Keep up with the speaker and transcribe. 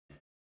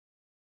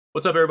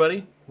What's up,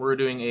 everybody? We're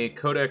doing a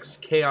Codex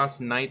Chaos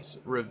Knights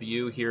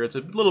review here. It's a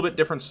little bit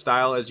different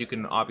style, as you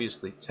can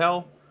obviously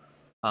tell.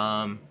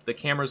 The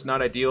camera's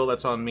not ideal,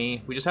 that's on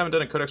me. We just haven't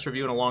done a Codex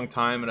review in a long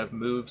time, and I've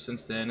moved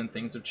since then, and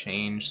things have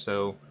changed,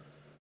 so...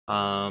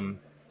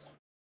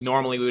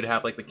 normally we would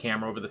have like the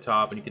camera over the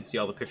top, and you can see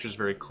all the pictures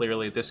very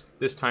clearly.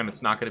 This time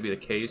it's not going to be the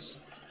case.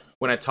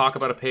 When I talk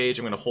about a page,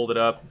 I'm going to hold it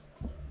up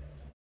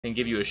and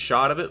give you a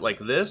shot of it like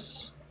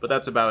this. But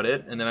that's about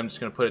it, and then I'm just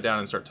going to put it down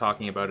and start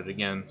talking about it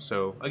again.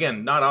 So,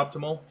 again, not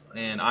optimal,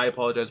 and I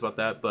apologize about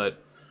that, but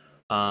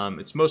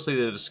it's mostly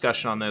the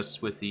discussion on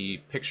this with the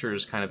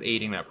pictures kind of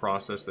aiding that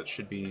process that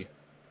should be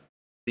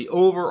the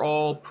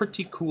overall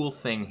pretty cool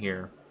thing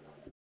here.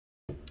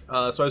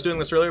 So I was doing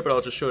this earlier, but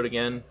I'll just show it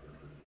again.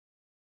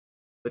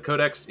 The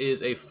Codex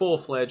is a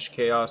full-fledged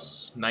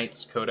Chaos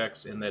Knights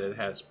Codex in that it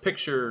has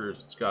pictures,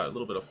 it's got a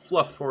little bit of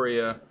fluff for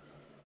you.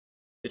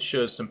 It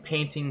shows some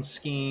painting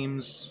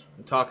schemes.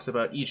 It talks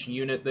about each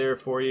unit there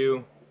for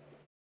you.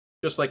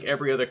 Just like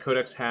every other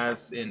Codex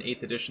has in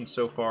 8th edition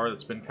so far,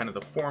 that's been kind of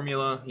the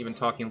formula. Even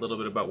talking a little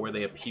bit about where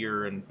they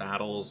appear in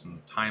battles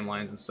and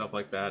timelines and stuff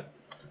like that.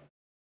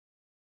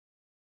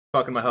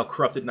 Talking about how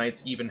corrupted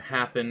knights even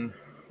happen.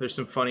 There's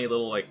some funny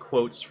little like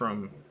quotes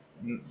from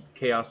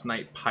Chaos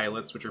Knight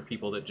pilots, which are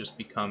people that just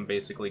become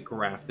basically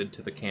grafted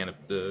to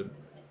the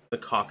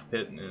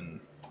cockpit and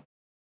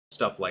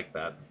stuff like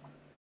that.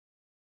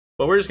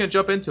 But we're just going to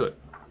jump into it.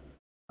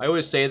 I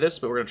always say this,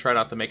 but we're going to try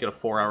not to make it a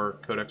 4-hour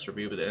Codex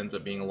review, but it ends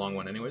up being a long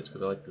one anyways,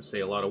 because I like to say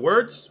a lot of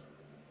words.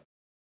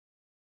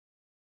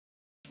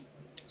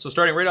 So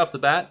starting right off the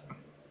bat,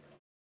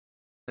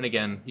 and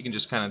again, you can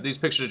just kind of, these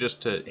pictures are just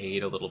to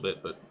aid a little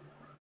bit, but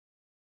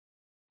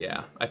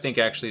yeah, I think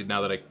actually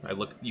now that I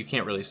look, you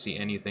can't really see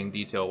anything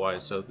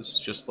detail-wise, so this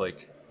is just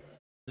like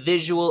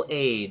visual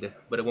aid,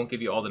 but it won't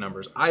give you all the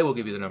numbers. I will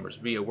give you the numbers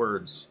via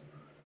words.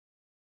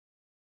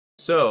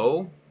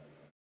 So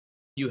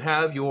you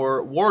have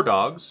your war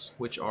dogs,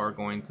 which are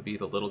going to be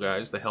the little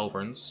guys, the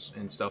Helverns,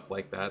 and stuff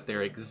like that.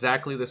 They're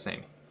exactly the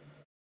same.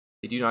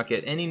 They do not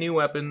get any new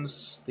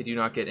weapons. They do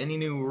not get any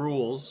new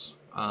rules.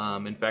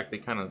 In fact,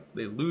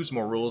 they lose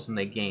more rules than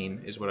they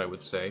gain, is what I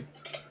would say.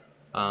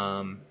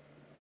 But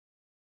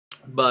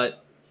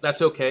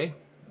that's okay.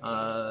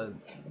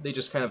 They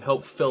just kind of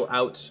help fill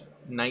out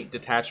knight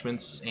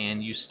detachments,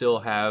 and you still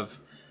have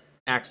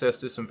access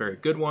to some very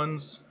good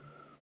ones.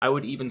 I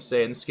would even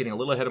say, and this is getting a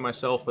little ahead of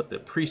myself, but the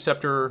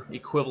Preceptor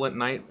equivalent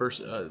knight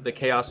versus the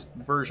Chaos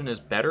version is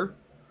better,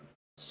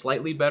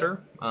 slightly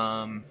better.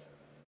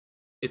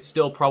 It's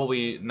still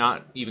probably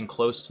not even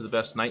close to the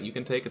best knight you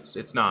can take.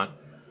 It's not.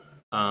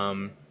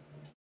 So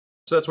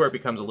that's where it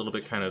becomes a little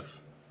bit kind of,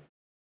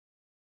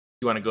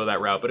 you want to go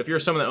that route. But if you're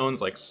someone that owns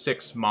like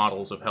 6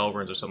 models of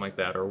Helverns or something like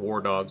that, or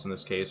War Dogs in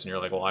this case, and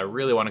you're like, well, I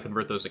really want to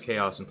convert those to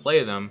Chaos and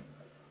play them,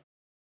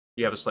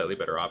 you have a slightly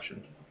better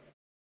option.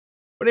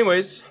 But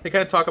anyways, they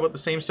kind of talk about the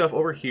same stuff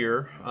over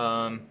here.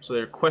 So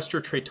they're Questor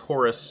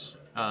Traitoris,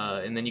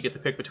 and then you get to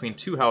pick between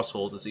 2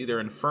 households. It's either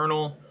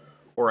Infernal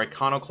or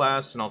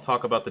Iconoclast, and I'll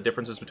talk about the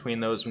differences between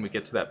those when we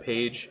get to that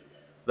page.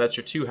 That's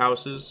your 2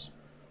 houses.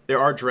 There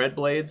are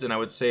Dreadblades, and I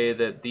would say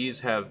that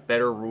these have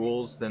better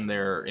rules than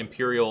their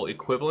Imperial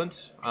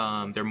equivalent.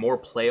 They're more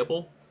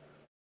playable.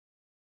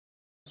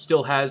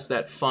 Still has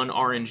that fun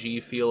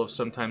RNG feel of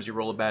sometimes you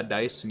roll a bad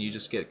dice and you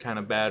just get kind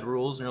of bad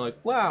rules, and you're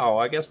like, wow,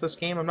 I guess this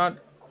game I'm not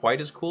quite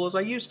as cool as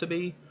I used to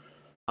be.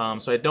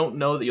 So I don't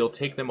know that you'll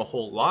take them a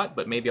whole lot,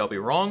 but maybe I'll be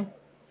wrong.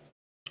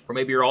 Or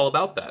maybe you're all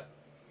about that.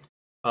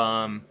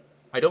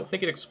 I don't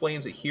think it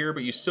explains it here,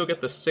 but you still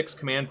get the 6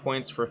 command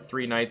points for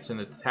 3 knights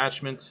in a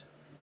detachment.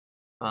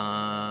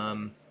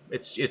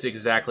 It's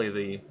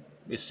exactly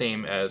the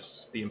same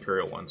as the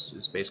Imperial ones,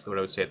 is basically what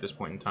I would say at this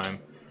point in time.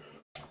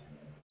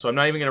 So I'm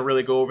not even going to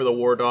really go over the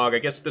War Dog. I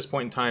guess at this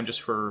point in time,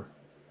 just for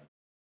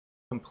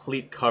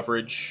complete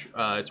coverage,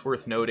 it's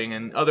worth noting,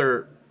 and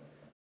other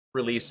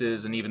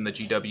releases and even the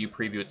GW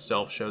preview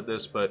itself showed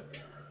this, but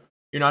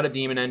you're not a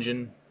demon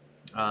engine,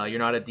 you're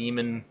not a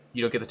demon,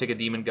 you don't get to take a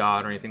demon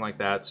god or anything like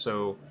that,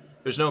 so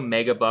there's no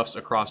mega buffs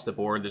across the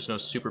board, there's no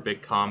super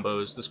big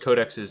combos. This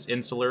codex is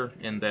insular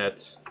in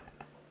that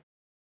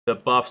the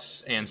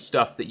buffs and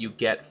stuff that you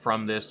get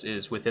from this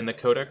is within the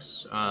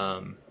codex.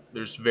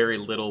 There's very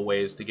little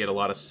ways to get a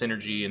lot of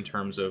synergy in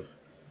terms of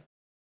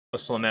a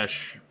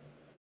Slaanesh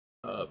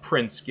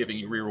prince giving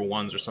you reroll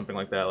 1s or something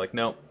like that. Like,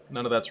 no,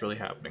 none of that's really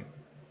happening.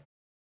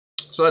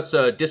 So that's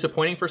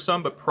disappointing for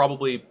some, but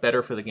probably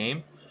better for the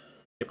game.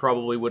 It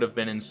probably would have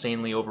been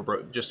insanely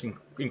just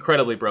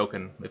incredibly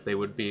broken if they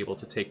would be able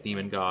to take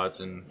demon gods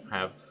and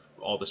have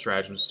all the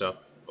stratagems and stuff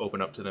open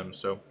up to them.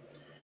 So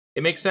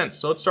it makes sense.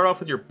 So let's start off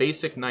with your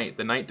basic knight,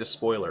 the Knight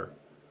Despoiler.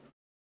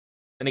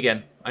 And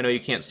again, I know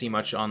you can't see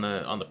much on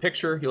the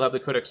picture. You'll have the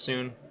codex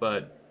soon,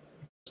 but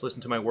just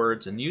listen to my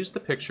words and use the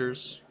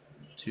pictures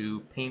to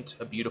paint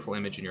a beautiful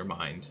image in your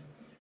mind.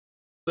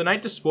 The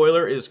Knight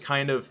Despoiler is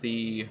kind of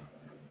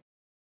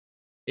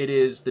it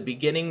is the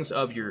beginnings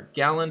of your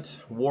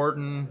Gallant,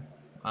 Warden,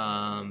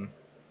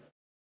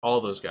 All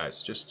those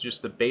guys,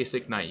 just the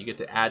basic knight. You get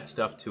to add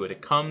stuff to it.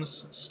 It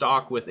comes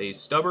stock with a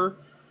stubber,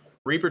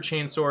 Reaper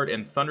Chainsword,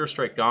 and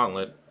Thunderstrike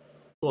Gauntlet, as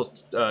well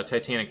as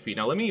Titanic Feet.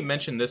 Now, let me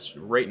mention this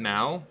right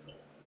now,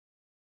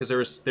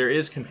 because there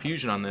is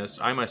confusion on this.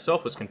 I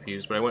myself was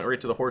confused, but I went right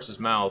to the horse's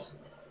mouth.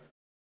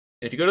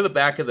 And if you go to the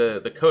back of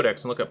the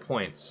Codex and look at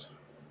points,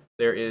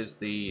 there is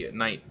the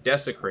Knight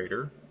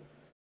Desecrator.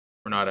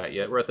 We're not at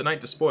yet. We're at the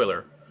Knight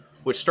Despoiler,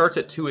 which starts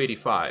at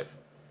 285.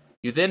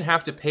 You then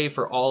have to pay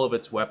for all of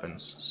its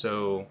weapons.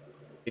 So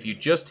if you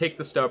just take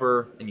the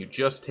stubber and you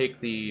just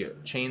take the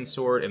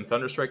Chainsword and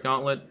Thunderstrike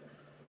Gauntlet,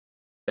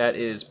 that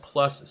is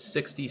plus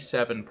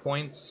 67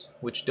 points,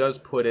 which does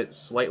put it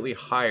slightly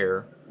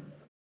higher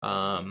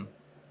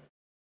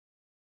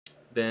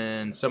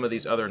than some of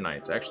these other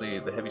knights. Actually,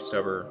 the heavy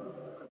stubber,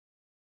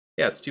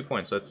 yeah, it's 2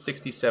 points, so it's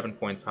 67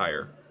 points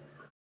higher.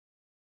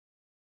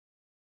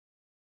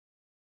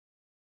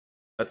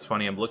 That's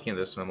funny, I'm looking at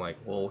this and I'm like,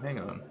 well, hang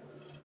on.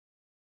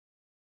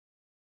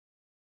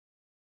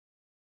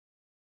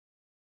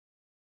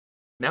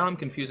 Now I'm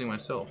confusing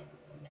myself.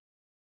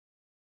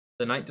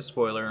 The Knight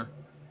Despoiler.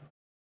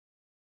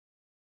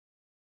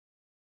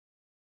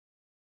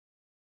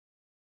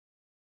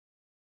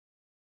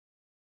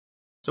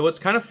 So what's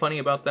kind of funny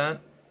about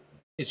that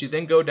is you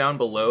then go down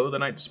below the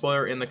Knight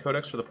Despoiler in the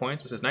Codex for the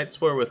points. It says Knight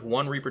Despoiler with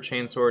 1 Reaper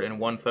Chainsword and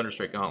 1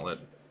 Thunderstrike Gauntlet.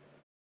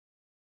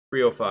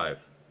 305.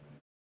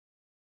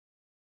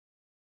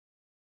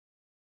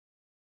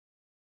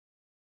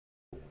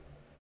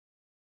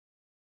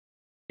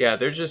 Yeah,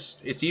 they're just...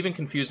 It's even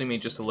confusing me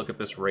just to look at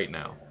this right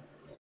now.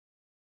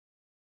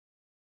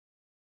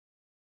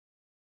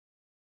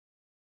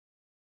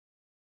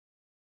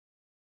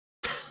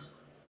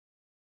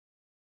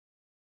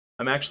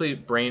 I'm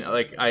actually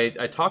like,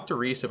 I talked to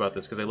Reese about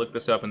this because I looked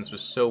this up and this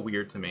was so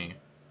weird to me.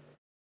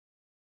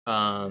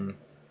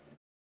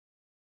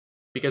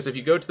 Because if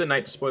you go to the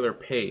Knight Despoiler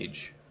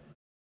page,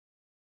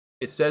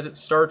 it says it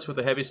starts with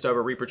a Heavy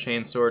Stubber, Reaper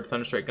Chainsword,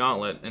 Thunderstrike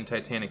Gauntlet, and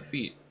Titanic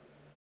Feet.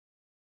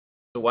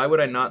 So why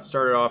would I not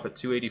start it off at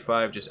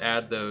 285, just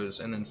add those,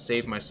 and then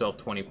save myself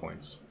 20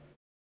 points?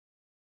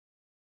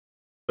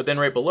 But then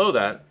right below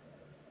that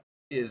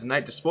is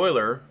Knight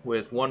Despoiler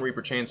with 1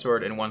 Reaper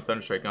Chainsword and 1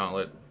 Thunderstrike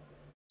Gauntlet,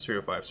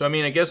 305. So I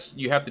mean, I guess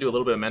you have to do a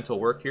little bit of mental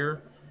work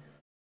here.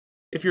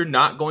 If you're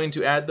not going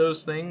to add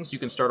those things, you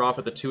can start off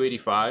at the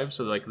 285,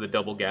 so like the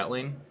double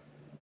Gatling,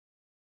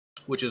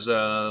 which is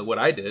what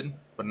I did,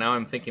 but now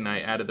I'm thinking I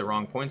added the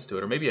wrong points to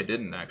it, or maybe I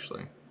didn't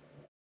actually.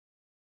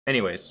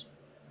 Anyways,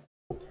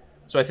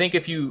 so I think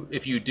if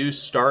you do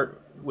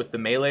start with the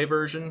melee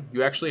version,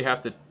 you actually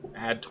have to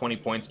add 20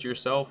 points to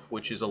yourself,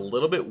 which is a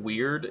little bit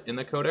weird in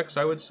the Codex,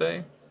 I would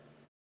say.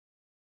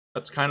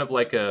 That's kind of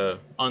like a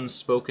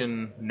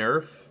unspoken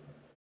nerf,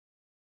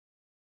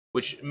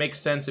 which makes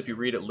sense if you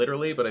read it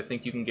literally, but I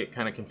think you can get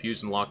kind of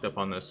confused and locked up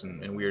on this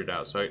and weirded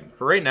out. So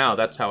for right now,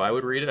 that's how I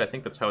would read it. I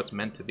think that's how it's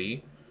meant to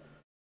be.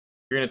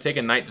 You're going to take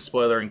a Knight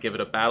Despoiler and give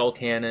it a Battle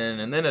Cannon,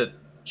 and then a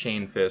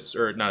Chain Fist,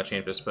 or not a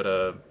Chain Fist, but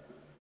a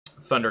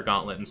Thunder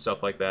Gauntlet and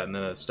stuff like that, and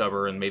then a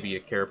Stubber and maybe a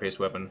Carapace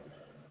weapon.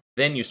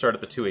 Then you start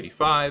at the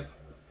 285,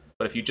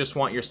 but if you just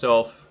want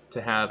yourself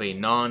to have a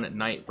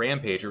non-Knight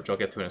Rampager, which I'll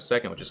get to in a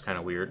second, which is kind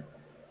of weird,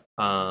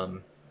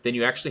 then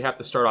you actually have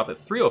to start off at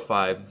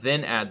 305,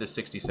 then add the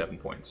 67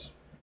 points.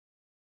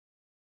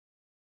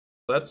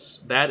 So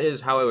that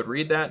is how I would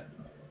read that.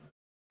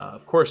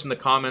 Of course, in the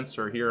comments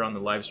or here on the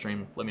live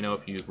stream, let me know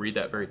if you read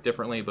that very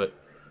differently, but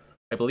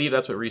I believe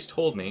that's what Reese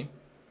told me.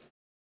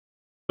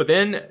 But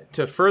then,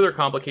 to further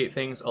complicate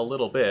things a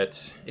little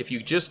bit, if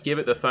you just give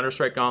it the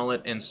Thunderstrike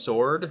Gauntlet and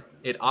Sword,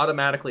 it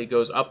automatically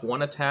goes up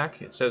 1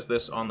 attack. It says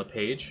this on the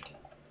page.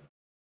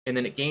 And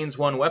then it gains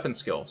 1 weapon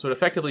skill. So it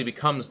effectively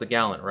becomes the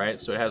Gallant,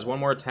 right? So it has 1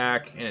 more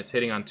attack, and it's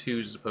hitting on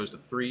 2s as opposed to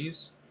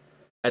 3s.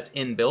 That's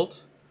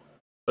inbuilt.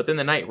 But then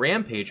the Knight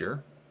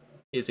Rampager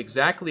is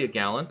exactly a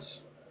Gallant,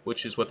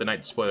 which is what the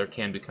Knight Despoiler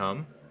can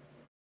become.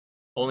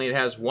 Only it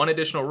has 1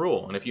 additional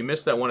rule. And if you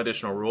miss that 1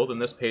 additional rule, then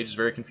this page is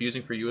very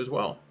confusing for you as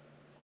well.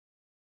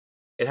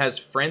 It has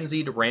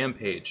Frenzied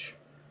Rampage.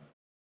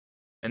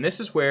 And this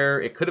is where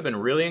it could have been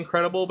really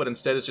incredible, but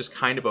instead it's just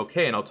kind of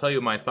okay, and I'll tell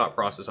you my thought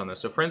process on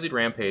this. So Frenzied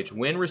Rampage,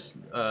 when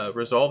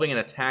resolving an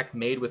attack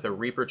made with a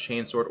Reaper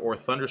Chainsword or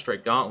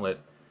Thunderstrike Gauntlet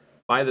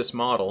by this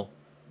model,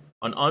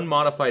 an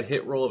unmodified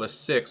hit roll of a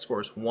 6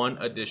 scores 1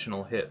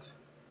 additional hit.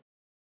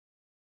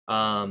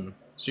 So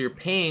you're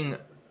paying,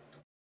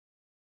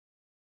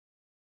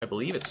 I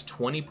believe it's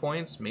 20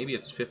 points, maybe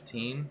it's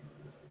 15.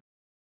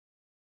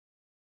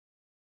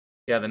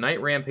 Yeah, the Knight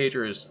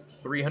Rampager is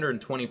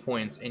 320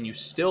 points, and you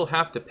still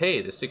have to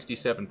pay the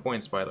 67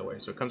 points, by the way.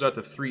 So it comes out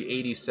to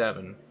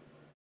 387.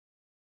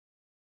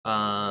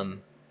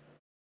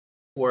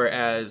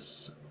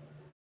 Whereas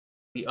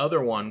the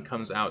other one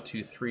comes out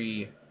to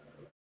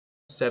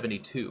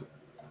 372.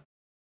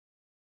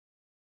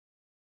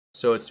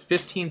 So it's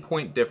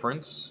 15-point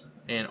difference,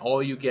 and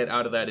all you get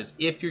out of that is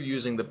if you're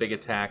using the big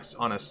attacks,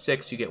 on a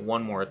 6 you get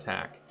 1 more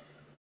attack.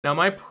 Now,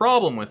 my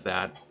problem with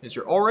that is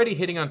you're already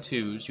hitting on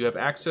 2s, you have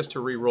access to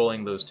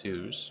re-rolling those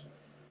 2s,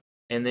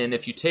 And then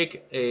if you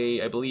take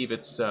I believe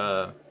it's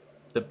the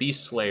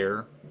Beast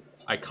Slayer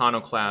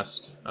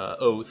Iconoclast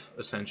Oath,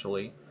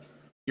 essentially,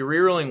 you're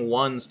rerolling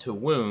 1s to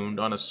wound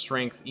on a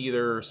strength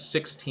either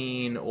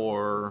 16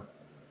 or...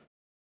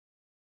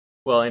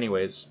 Well,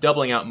 anyways,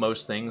 doubling out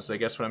most things, I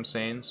guess what I'm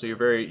saying. So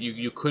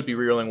you could be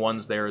rerolling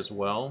 1s there as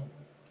well.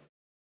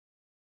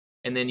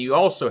 And then you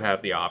also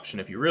have the option,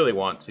 if you really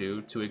want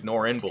to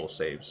ignore invul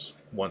saves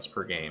once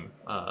per game.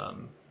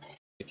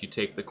 If you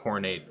take the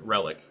Coronate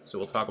Relic. So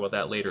we'll talk about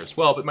that later as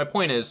well. But my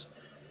point is,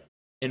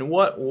 in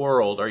what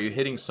world are you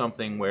hitting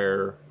something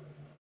where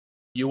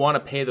you want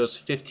to pay those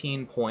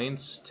 15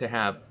 points to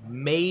have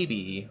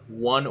maybe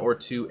 1 or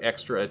 2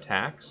 extra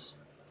attacks?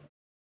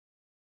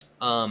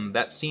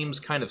 That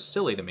seems kind of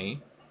silly to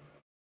me,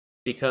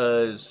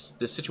 because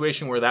the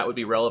situation where that would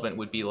be relevant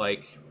would be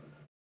like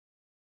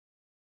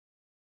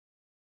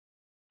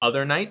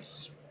other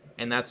knights,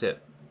 and that's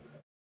it.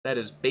 That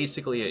is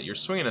basically it. You're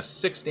swinging a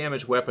 6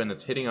 damage weapon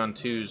that's hitting on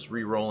 2s,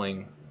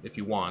 re-rolling if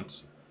you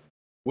want.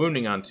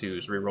 Wounding on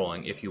 2s,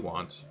 re-rolling if you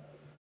want.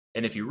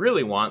 And if you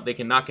really want, they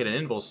can not get an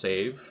invul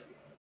save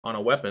on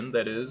a weapon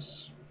that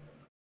is...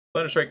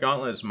 Thunderstrike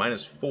Gauntlet is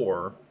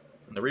 -4,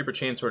 and the Reaper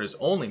Chainsword is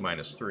only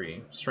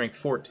 -3, strength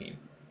 14.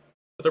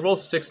 But they're both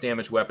 6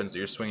 damage weapons that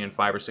you're swinging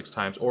 5 or 6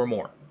 times or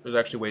more. There's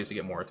actually ways to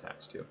get more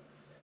attacks, too.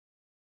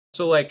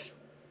 So, like...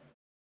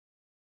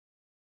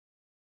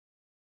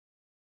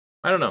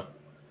 I don't know.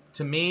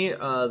 To me,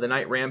 the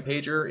Knight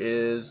Rampager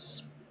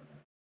is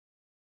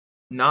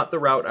not the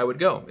route I would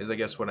go, is I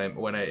guess what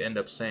I end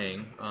up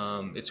saying.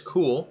 It's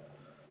cool,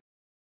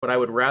 but I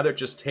would rather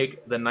just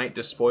take the Knight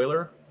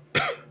Despoiler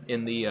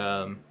in the...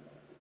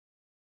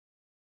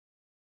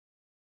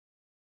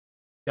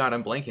 God,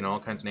 I'm blanking on all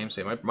kinds of names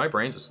today. My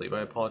brain's asleep.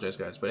 I apologize,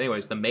 guys. But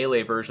anyways, the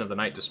melee version of the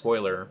Knight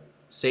Despoiler,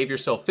 save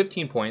yourself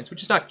 15 points,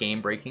 which is not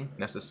game-breaking,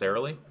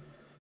 necessarily,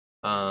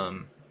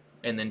 and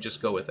then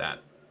just go with that.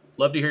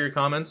 Love to hear your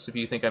comments if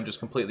you think I'm just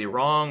completely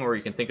wrong, or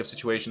you can think of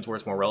situations where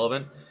it's more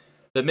relevant.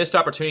 The missed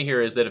opportunity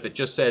here is that if it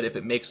just said if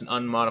it makes an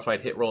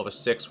unmodified hit roll of a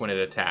 6 when it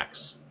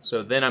attacks.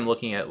 So then I'm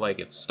looking at like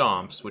its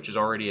stomps, which is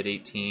already at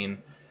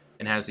 18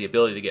 and has the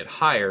ability to get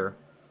higher.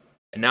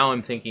 And now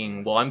I'm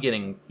thinking, well, I'm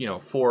getting,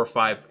 4 or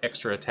 5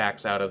 extra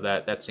attacks out of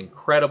that. That's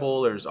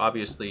incredible. There's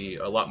obviously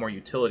a lot more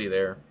utility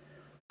there.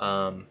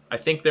 I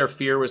think their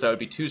fear was that would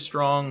be too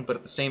strong, but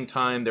at the same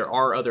time, there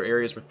are other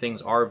areas where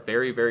things are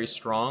very, very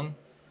strong.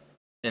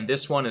 And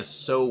this one is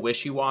so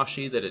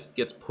wishy-washy that it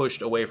gets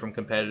pushed away from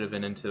competitive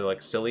and into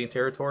like silly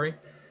territory.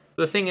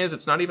 But the thing is,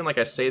 it's not even like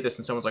I say this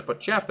and someone's like, but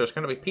Jeff, there's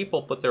going to be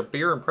people put their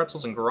beer and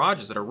pretzels in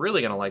garages that are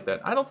really going to like that.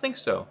 I don't think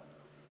so.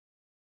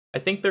 I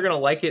think they're going to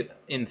like it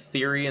in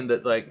theory, and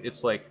that like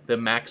it's like the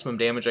maximum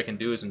damage I can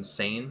do is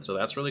insane, so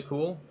that's really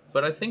cool.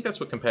 But I think that's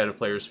what competitive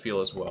players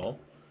feel as well.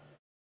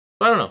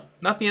 But I don't know.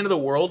 Not the end of the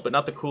world, but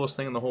not the coolest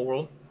thing in the whole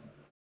world.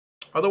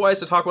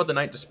 Otherwise, to talk about the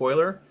Knight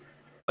Despoiler,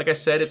 like I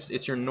said,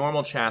 it's your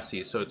normal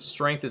chassis. So its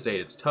strength is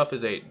 8, its tough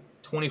is 8,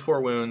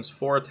 24 wounds,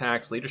 4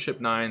 attacks, leadership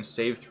 9,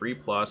 save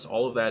 3+.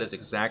 All of that is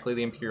exactly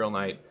the Imperial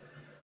Knight,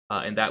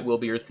 and that will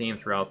be your theme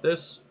throughout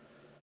this.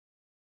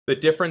 The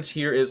difference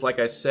here is, like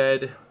I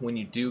said, when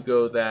you do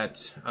go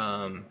that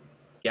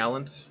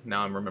Gallant,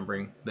 now I'm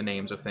remembering the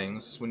names of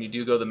things, when you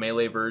do go the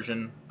melee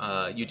version,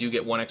 you do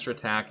get 1 extra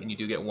attack and you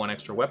do get 1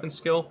 extra weapon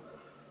skill,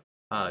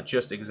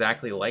 just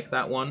exactly like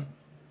that one.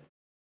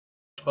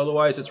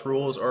 Otherwise, its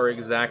rules are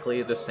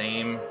exactly the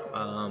same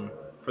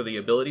for the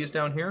abilities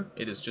down here.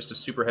 It is just a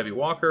super heavy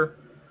walker.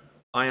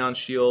 Ion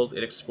shield,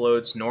 it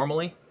explodes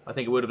normally. I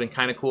think it would have been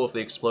kind of cool if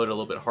they exploded a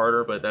little bit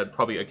harder, but that'd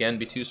probably, again,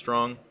 be too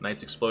strong.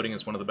 Knights exploding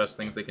is one of the best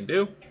things they can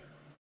do.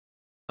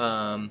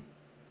 And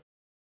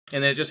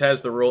then it just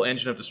has the rule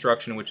Engine of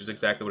Destruction, which is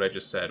exactly what I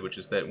just said, which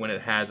is that when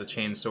it has a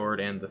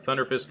Chainsword and the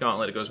Thunderfist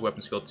Gauntlet, it goes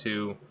Weapon Skill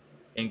 2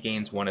 and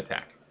gains 1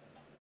 attack.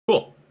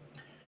 Cool.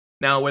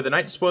 Now, where the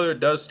Knight Despoiler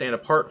does stand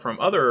apart from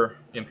other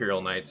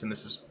Imperial Knights, and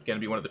this is going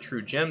to be one of the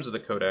true gems of the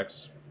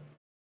Codex,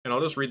 and I'll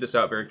just read this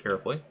out very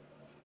carefully.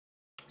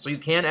 So you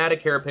can add a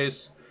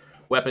Carapace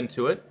weapon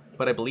to it,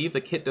 but I believe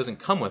the kit doesn't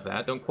come with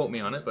that. Don't quote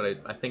me on it, but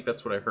I think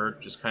that's what I heard,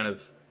 which is kind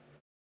of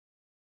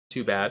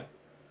too bad.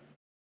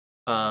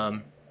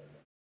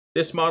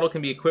 This model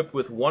can be equipped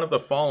with one of the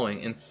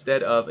following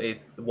instead of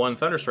one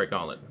Thunderstrike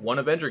Gauntlet, 1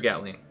 Avenger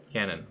Gatling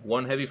Cannon,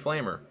 1 Heavy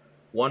Flamer,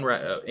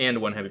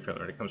 and 1 Heavy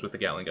Flamer. It comes with the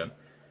Gatling gun.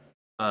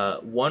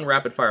 1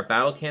 Rapid Fire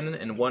Battle Cannon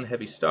and 1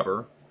 Heavy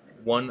Stubber,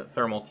 1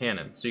 Thermal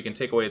Cannon. So you can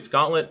take away its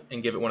gauntlet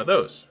and give it one of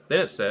those. Then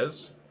it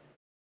says,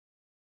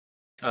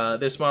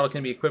 this model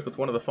can be equipped with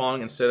one of the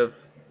following instead of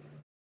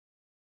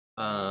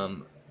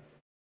 1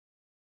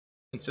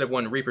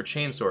 Reaper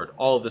Chainsword.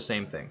 All of the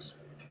same things.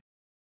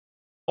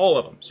 All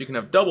of them. So you can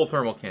have double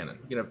Thermal Cannon.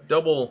 You can have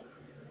double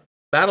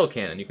Battle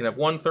Cannon. You can have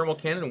 1 Thermal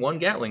Cannon and 1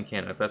 Gatling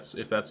Cannon if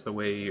that's the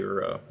way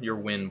your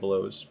wind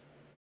blows.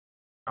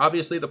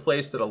 Obviously, the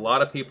place that a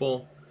lot of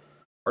people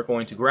are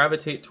going to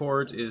gravitate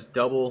towards is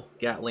double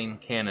Gatling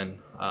Cannon,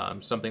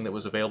 something that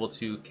was available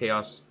to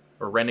Chaos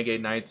or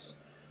Renegade Knights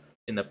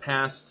in the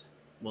past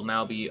will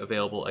now be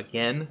available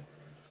again.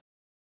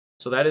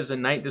 So that is a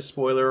Knight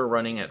Despoiler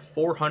running at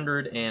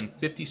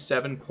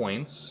 457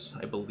 points,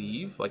 I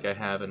believe, like I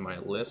have in my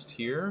list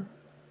here.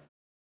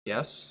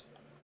 Yes.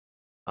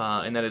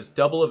 And that is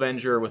double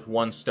Avenger with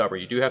 1 stubber.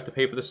 You do have to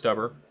pay for the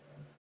stubber.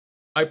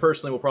 I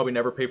personally will probably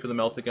never pay for the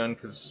Melt-A-Gun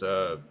because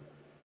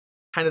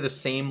kind of the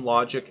same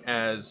logic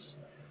as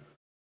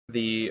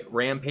the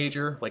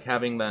Rampager, like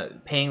paying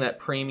that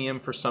premium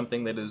for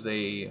something that is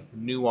a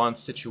nuanced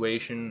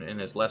situation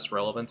and is less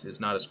relevant is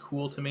not as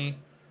cool to me.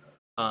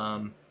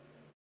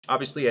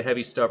 Obviously, a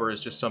heavy stubber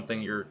is just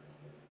something you're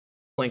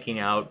flanking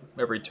out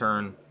every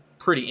turn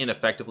pretty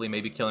ineffectively,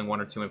 maybe killing 1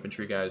 or 2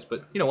 infantry guys.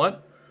 But you know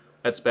what?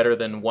 That's better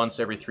than once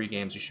every 3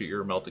 games you shoot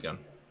your Melt-A-Gun.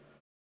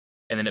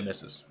 And then it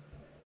misses.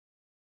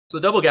 So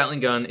the double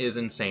Gatling gun is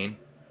insane.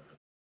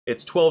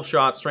 It's 12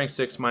 shots, strength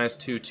 6,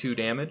 -2, 2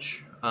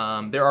 damage.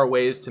 There are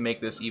ways to make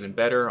this even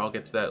better. I'll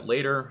get to that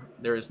later.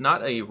 There is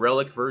not a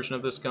relic version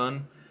of this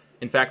gun.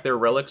 In fact, their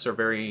relics are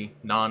very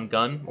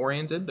non-gun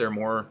oriented. They're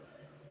more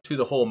to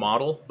the whole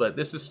model, but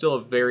this is still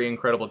a very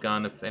incredible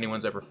gun if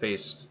anyone's ever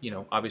faced, you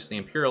know, obviously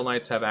Imperial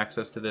Knights have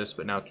access to this,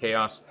 but now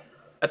Chaos.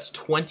 That's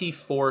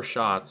 24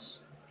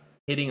 shots,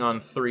 hitting on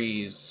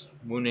 3s,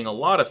 wounding a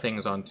lot of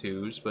things on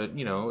 2s, but,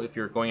 you know, if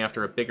you're going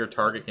after a bigger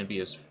target, it can be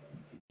as,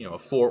 you know, a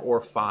 4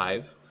 or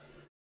 5.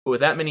 But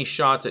with that many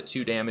shots at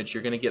 2 damage,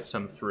 you're going to get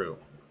some through.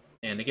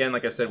 And again,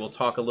 like I said, we'll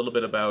talk a little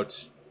bit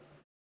about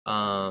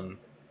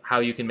how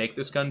you can make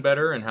this gun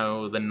better and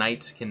how the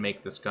Knight can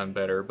make this gun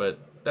better, but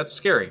that's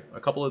scary. A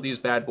couple of these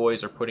bad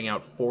boys are putting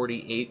out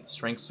 48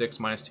 strength 6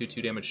 -2,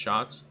 2 damage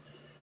shots.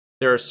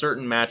 There are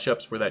certain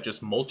matchups where that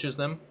just mulches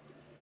them.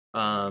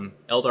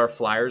 Eldar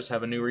Flyers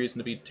have a new reason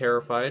to be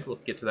terrified. We'll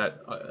get to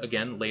that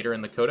again later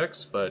in the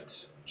Codex,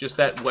 but just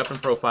that weapon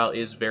profile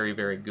is very,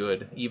 very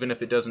good. Even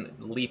if it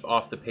doesn't leap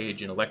off the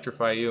page and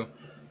electrify you,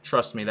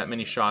 trust me, that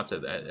many shots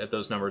at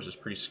those numbers is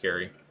pretty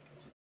scary.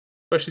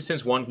 Especially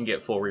since 1 can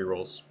get full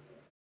rerolls.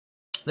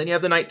 Then you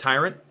have the Knight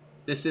Tyrant.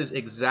 This is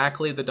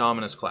exactly the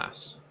Dominus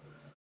class.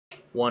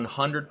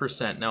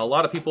 100%. Now, a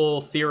lot of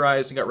people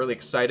theorized and got really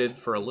excited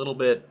for a little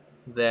bit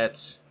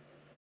that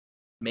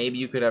maybe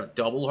you could have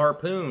double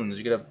harpoons,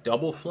 you could have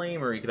double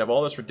flamer, you could have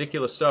all this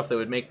ridiculous stuff that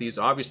would make these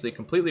obviously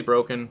completely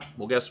broken.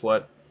 Well, guess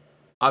what?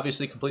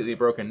 Obviously completely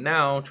broken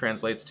now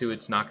translates to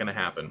it's not going to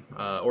happen,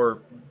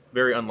 or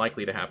very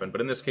unlikely to happen. But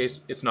in this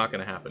case, it's not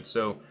going to happen.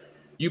 So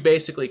you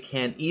basically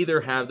can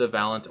either have the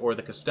Valiant or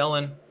the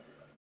Castellan.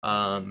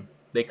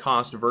 They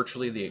cost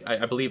virtually,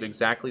 I believe,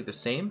 exactly the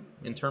same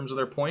in terms of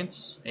their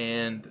points,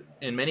 and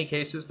in many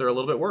cases they're a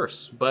little bit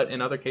worse, but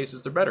in other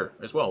cases they're better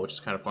as well, which is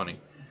kind of funny.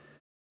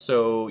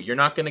 So you're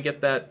not going to get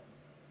that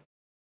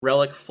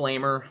Relic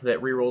Flamer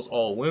that rerolls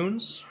all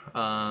wounds.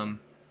 That,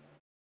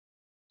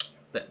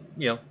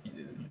 you know,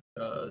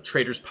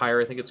 Trader's Pyre,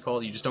 I think it's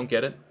called. You just don't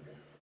get it.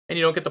 And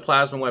you don't get the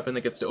Plasma Weapon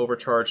that gets to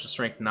overcharge to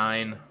strength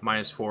 9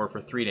 -4 for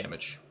 3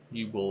 damage.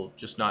 You will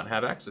just not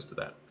have access to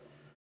that.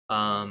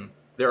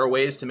 There are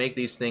ways to make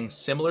these things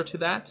similar to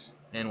that,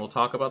 and we'll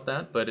talk about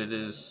that, but it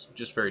is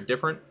just very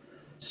different.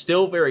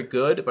 Still very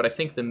good, but I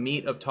think the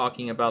meat of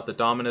talking about the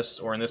Dominus,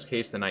 or in this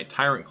case the Knight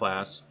Tyrant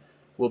class,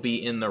 will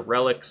be in the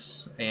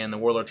relics and the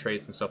warlord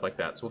traits and stuff like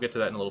that. So we'll get to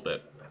that in a little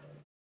bit.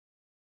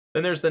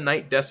 Then there's the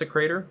Knight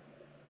Desecrator.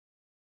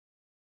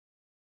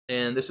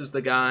 And this is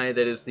the guy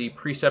that is the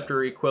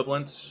Preceptor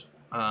equivalent.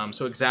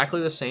 So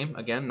exactly the same.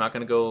 Again, not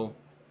going to go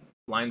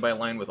line by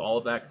line with all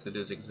of that because it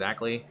is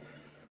exactly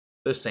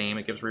the same.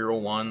 It gives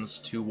reroll 1s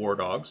to War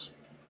Dogs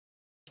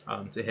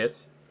to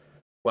hit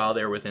while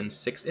they're within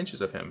 6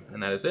 inches of him,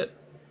 and that is it.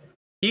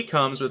 He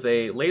comes with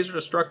a Laser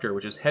Destructor,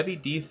 which is heavy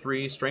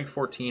D3, strength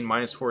 14,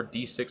 -4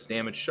 D6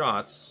 damage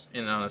shots,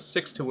 and on a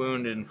 6 to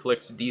wound, it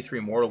inflicts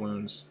D3 mortal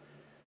wounds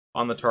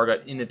on the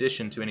target in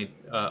addition to any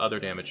other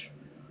damage.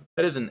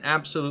 That is an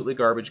absolutely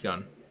garbage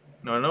gun.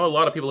 Now, I know a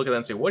lot of people look at that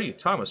and say, what are you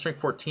talking about? Strength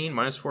 14,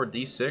 -4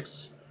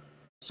 D6?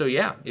 So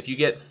yeah, if you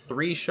get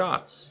 3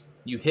 shots,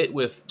 you hit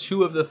with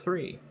 2 of the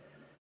 3,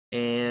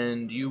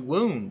 and you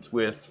wound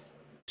with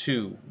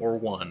 2 or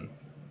 1.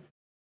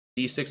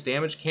 D6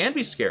 damage can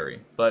be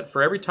scary, but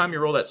for every time you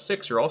roll that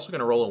 6, you're also going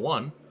to roll a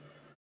 1.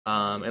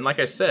 And like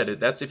I said,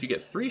 that's if you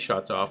get 3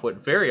 shots off. What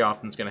very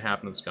often is going to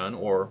happen with this gun,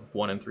 or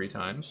 1 in 3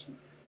 times,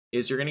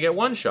 is you're going to get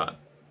 1 shot.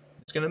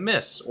 It's going to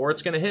miss, or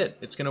it's going to hit.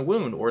 It's going to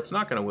wound, or it's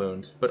not going to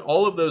wound. But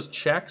all of those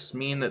checks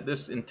mean that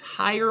this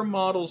entire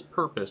model's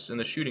purpose in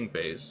the shooting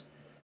phase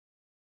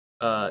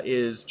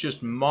is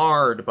just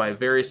marred by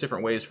various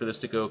different ways for this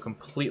to go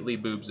completely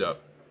boobs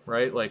up,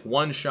 right? Like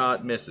 1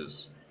 shot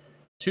misses.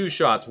 2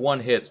 shots, 1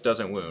 hits,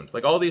 doesn't wound.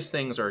 Like, all these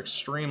things are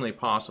extremely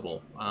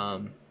possible.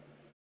 And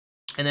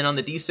then on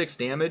the D6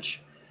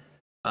 damage,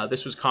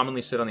 this was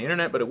commonly said on the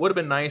internet, but it would have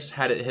been nice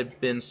had it had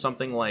been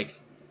something like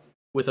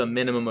with a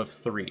minimum of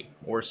 3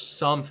 or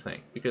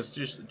something, because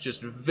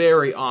just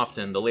very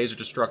often the Laser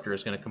Destructor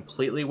is going to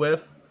completely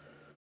whiff,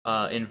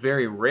 and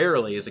very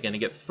rarely is it going to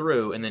get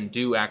through and then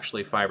do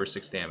actually 5 or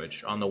 6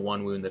 damage on the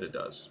 1 wound that it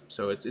does.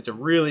 So it's a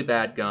really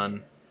bad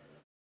gun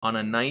on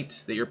a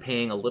Knight that you're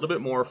paying a little bit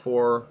more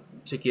for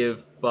to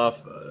give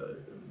buff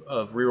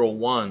of reroll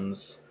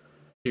 1s.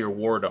 to your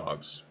war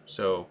dogs.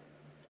 So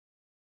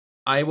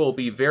I will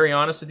be very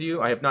honest with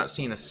you, I have not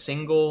seen a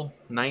single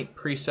Knight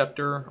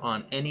Preceptor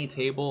on any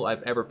table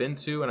I've ever been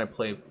to, and I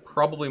play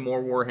probably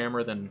more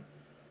Warhammer than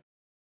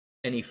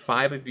any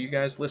 5 of you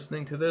guys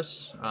listening to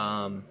this.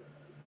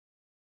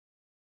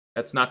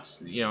 That's not,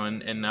 you know,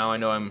 and now I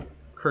know I'm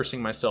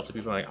cursing myself to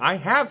people like, I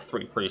have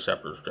 3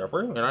 Preceptors,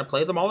 Jeffrey, and I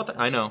play them all the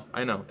time.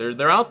 I know.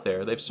 They're out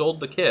there. They've sold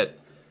the kit.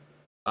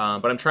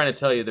 But I'm trying to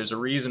tell you, there's a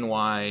reason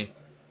why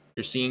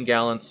you're seeing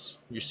Gallants,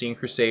 you're seeing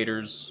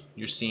Crusaders,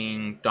 you're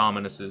seeing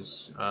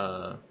Dominuses,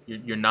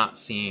 you're not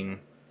seeing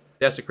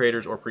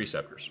Desecrators or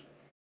Preceptors.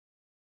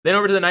 Then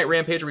over to the Knight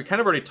Rampager, we kind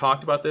of already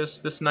talked about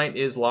this. This Knight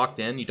is locked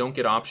in. You don't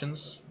get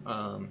options.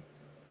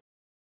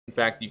 In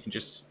fact, you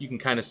can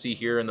kind of see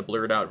here in the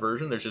blurred out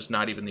version, there's just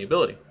not even the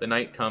ability. The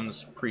Knight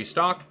comes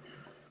pre-stock,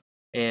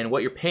 and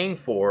what you're paying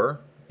for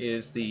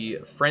is the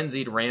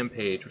Frenzied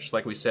Rampage, which,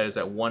 like we said, is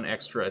that 1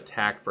 extra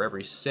attack for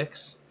every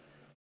 6.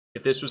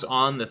 If this was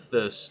on the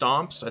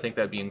Stomps, I think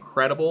that'd be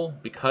incredible.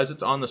 Because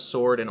it's on the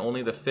sword and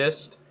only the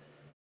fist,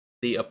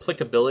 the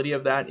applicability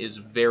of that is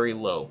very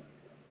low.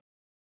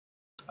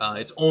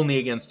 It's only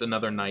against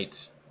another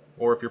Knight,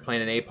 or if you're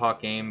playing an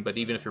APOC game, but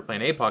even if you're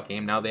playing an APOC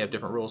game, now they have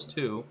different rules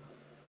too.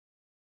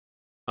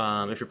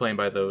 If you're playing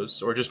by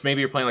those, or just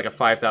maybe you're playing like a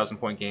 5,000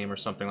 point game or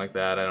something like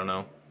that, I don't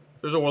know.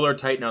 If there's a Warlord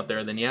Titan out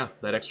there, then yeah,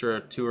 that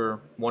extra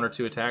 1 or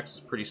 2 attacks is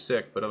pretty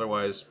sick, but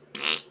otherwise...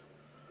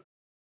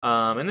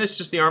 and this is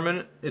just the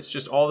armament. It's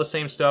just all the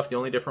same stuff. The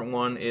only different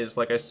one is,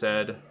 like I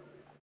said,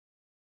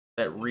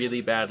 that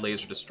really bad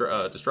laser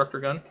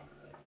destructor gun.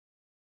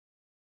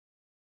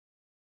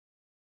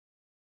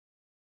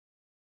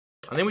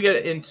 And then we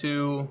get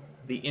into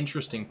the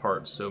interesting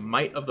parts. So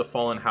Might of the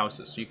Fallen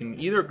Houses. So you can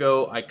either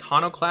go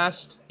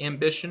Iconoclast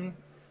Ambition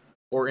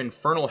or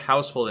Infernal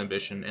Household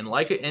Ambition. And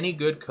like any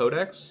good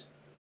codex,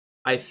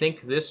 I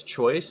think this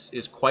choice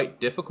is quite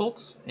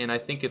difficult, and I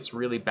think it's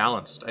really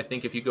balanced. I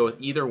think if you go with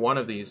either one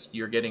of these,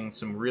 you're getting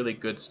some really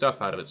good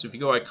stuff out of it. So if you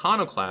go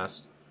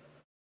Iconoclast,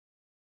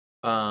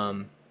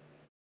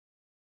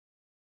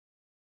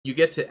 you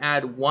get to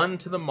add 1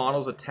 to the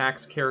model's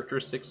attacks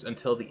characteristics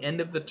until the end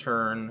of the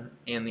turn,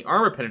 and the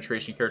armor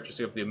penetration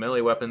characteristic of the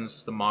melee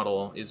weapons the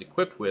model is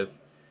equipped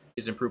with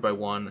is improved by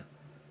 1.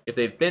 If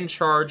they've been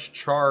charged,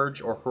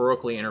 charge, or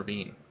heroically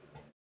intervene.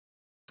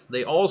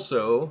 They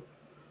also...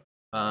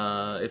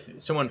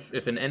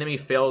 if an enemy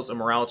fails a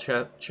morale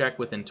check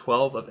within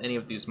 12 of any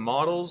of these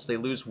models, they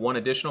lose 1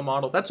 additional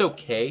model. That's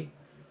okay.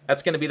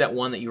 That's going to be that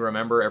one that you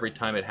remember every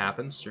time it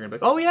happens. You're going to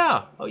be like, oh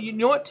yeah, oh, you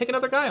know what? Take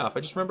another guy off.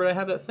 I just remembered I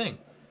have that thing.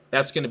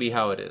 That's going to be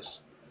how it is.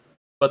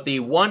 But the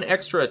 1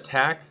 extra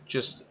attack,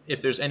 just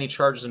if there's any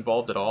charges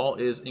involved at all,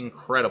 is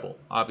incredible,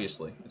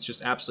 obviously. It's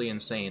just absolutely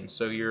insane.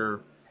 So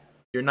your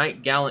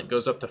Knight Gallant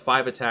goes up to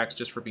 5 attacks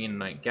just for being a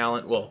Knight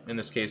Gallant. Well, in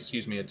this case,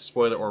 excuse me, a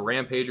Despoiler or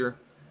Rampager.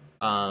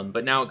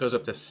 But now it goes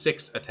up to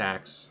 6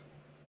 attacks,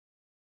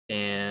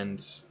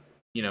 and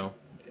you know,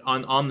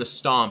 on the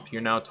Stomp,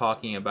 you're now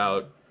talking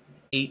about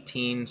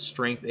 18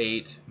 Strength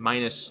 8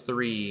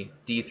 -3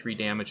 D3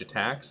 damage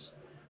attacks.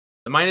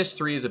 The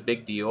 -3 is a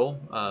big deal.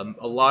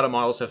 A lot of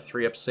models have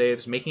 3-up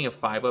saves. Making a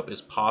 5-up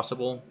is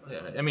possible.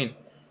 I mean,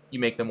 you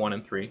make them 1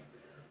 and 3,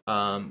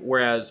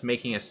 whereas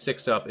making a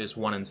 6-up is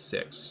 1 and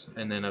 6.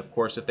 And then, of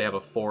course, if they have a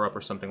 4-up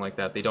or something like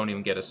that, they don't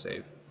even get a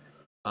save.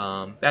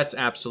 That's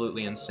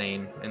absolutely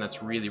insane, and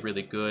that's really,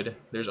 really good.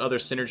 There's other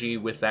synergy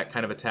with that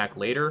kind of attack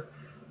later.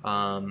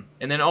 And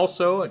then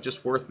also,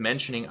 just worth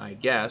mentioning, I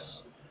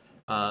guess,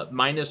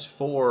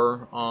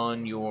 -4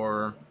 on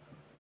your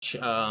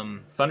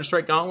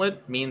Thunderstrike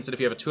Gauntlet means that if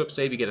you have a 2-up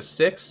save, you get a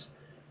 6.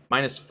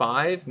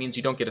 -5 means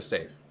you don't get a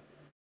save.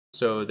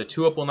 So the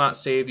 2-up will not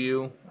save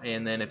you,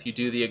 and then if you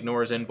do the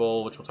Ignores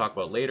Invul, which we'll talk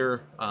about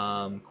later,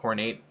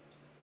 Coronate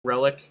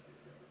Relic,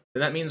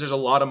 then that means there's a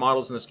lot of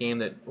models in this game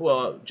that,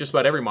 well, just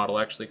about every model,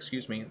 actually,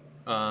 excuse me,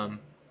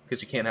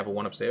 because you can't have a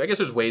 1-up save. I guess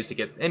there's ways to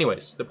get...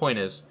 Anyways, the point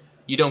is,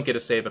 you don't get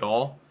a save at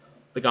all.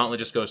 The Gauntlet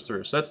just goes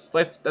through. So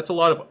that's a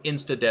lot of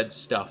insta-dead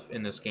stuff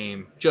in this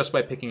game, just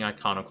by picking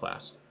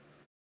Iconoclast.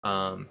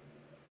 Now,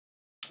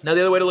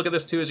 the other way to look at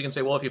this, too, is you can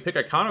say, well, if you pick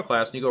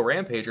Iconoclast and you go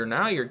Rampager,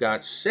 now you've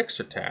got 6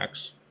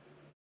 attacks.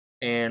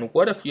 And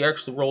what if you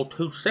actually roll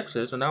 2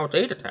 6s and now it's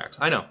 8 attacks?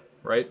 I know,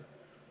 right?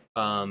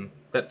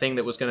 That thing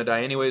that was going to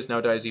die anyways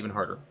now dies even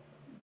harder.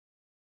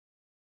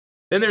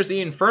 Then there's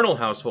the Infernal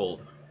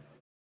Household.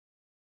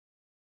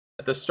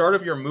 At the start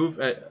of your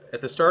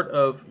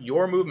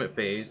movement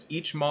phase,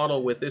 each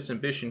model with this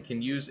ambition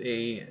can use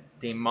a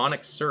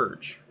Demonic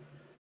Surge.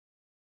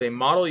 If a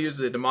model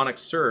uses a Demonic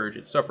Surge,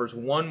 it suffers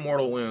 1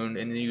 mortal wound,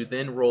 and you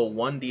then roll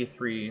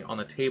 1d3 on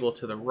the table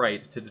to the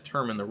right to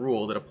determine the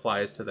rule that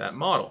applies to that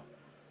model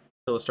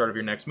until the start of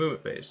your next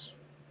movement phase.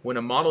 When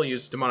a model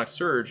uses Demonic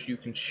Surge, you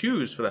can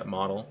choose for that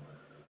model,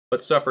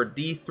 but suffer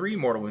d3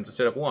 mortal wounds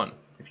instead of 1.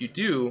 If you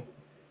do,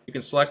 you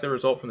can select the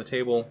result from the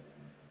table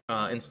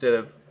instead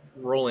of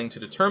rolling to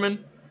determine.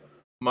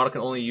 The model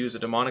can only use a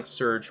Demonic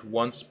Surge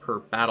once per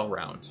battle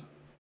round.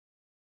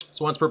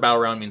 So once per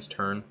battle round means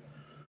turn.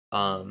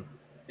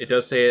 It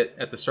does say it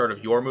at the start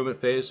of your movement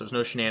phase, so there's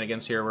no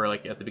shenanigans here where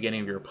like at the beginning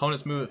of your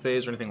opponent's movement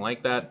phase or anything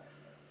like that.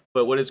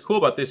 But what is cool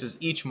about this is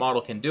each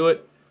model can do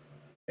it,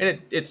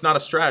 and it's not a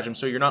stratagem,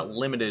 so you're not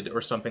limited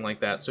or something like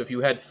that. So if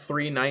you had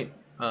 3 Knight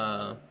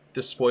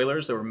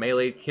Despoilers that were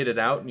melee kitted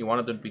out and you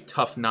wanted them to be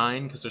tough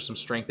 9 because there's some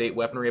strength 8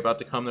 weaponry about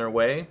to come their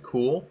way,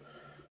 cool.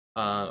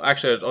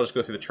 Actually, I'll just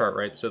go through the chart,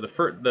 right? So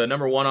the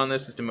number 1 on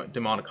this is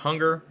Demonic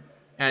Hunger.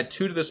 Add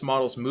 2 to this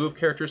model's move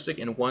characteristic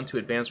and 1 to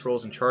advanced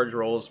rolls and charge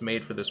rolls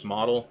made for this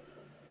model.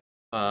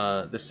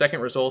 The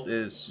second result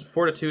is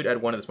Fortitude,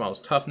 add 1 to this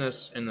model's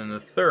toughness. And then the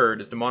third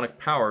is Demonic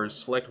Powers.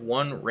 Select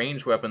 1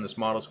 ranged weapon this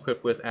model is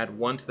equipped with, add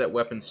 1 to that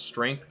weapon's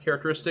strength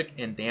characteristic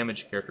and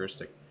damage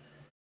characteristic.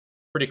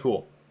 Pretty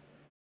cool.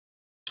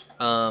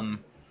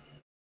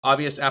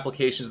 Obvious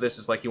applications of this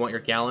is like you want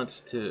your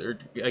Gallant to, or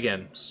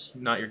again,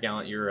 not your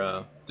Gallant,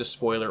 your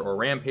Despoiler or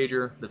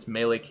Rampager that's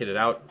melee kitted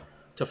out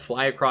to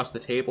fly across the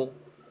table.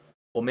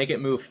 We'll make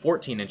it move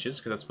 14 inches,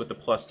 because that's with the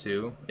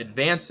 +2.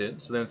 Advance it,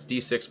 so then it's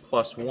d6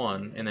 plus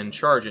 1, and then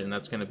charge it, and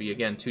that's going to be,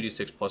 again,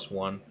 2d6 plus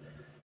 1.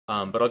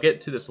 But I'll get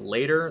to this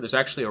later. There's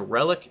actually a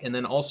relic, and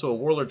then also a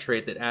warlord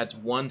trait that adds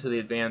 1 to the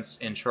advance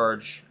and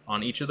charge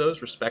on each of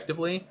those,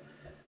 respectively.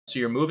 So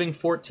you're moving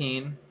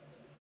 14,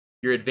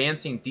 you're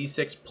advancing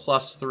d6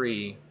 plus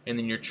 3, and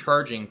then you're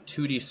charging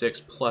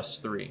 2d6 plus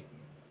 3.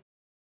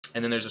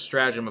 And then there's a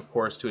stratagem, of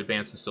course, to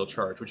advance and still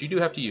charge, which you do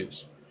have to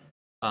use.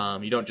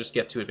 You don't just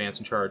get to advance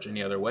and charge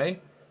any other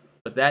way,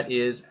 but that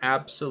is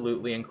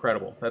absolutely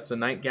incredible. That's a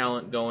Knight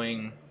Gallant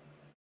going,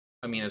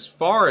 I mean, as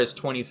far as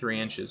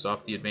 23 inches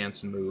off the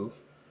advance and move,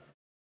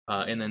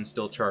 and then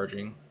still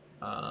charging,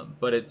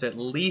 but it's at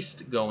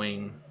least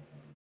going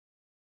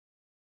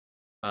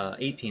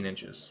 18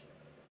 inches.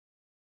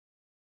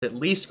 It's at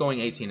least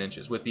going 18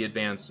 inches with the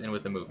advance and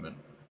with the movement.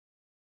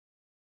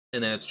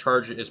 And then its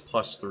charge is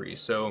 +3,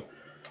 so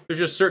there's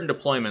just certain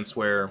deployments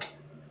where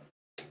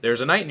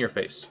there's a Knight in your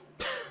face.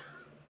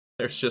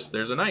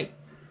 There's a Knight.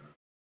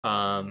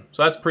 So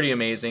that's pretty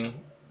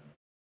amazing.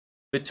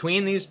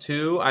 Between these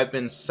two, I've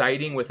been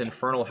siding with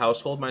Infernal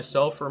Household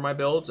myself for my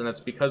builds, and that's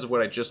because of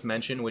what I just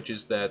mentioned, which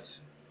is that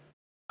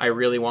I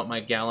really want my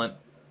Gallant,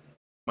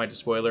 my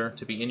Despoiler,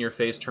 to be in your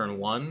face turn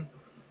 1.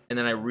 And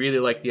then I really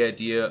like the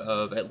idea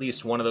of at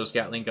least one of those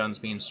Gatling guns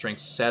being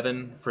strength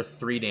 7 for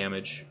 3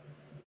 damage,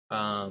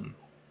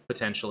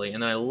 potentially.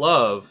 And then I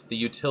love the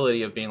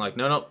utility of being like,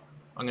 no,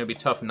 I'm going to be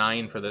tough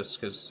 9 for this,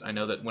 because I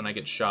know that when I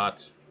get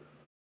shot,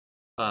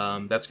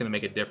 that's going to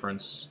make a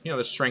difference. You know,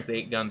 there's strength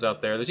 8 guns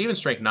out there. There's even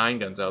strength 9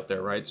 guns out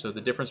there, right? So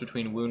the difference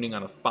between wounding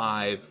on a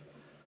 5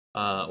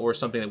 or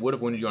something that would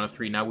have wounded you on a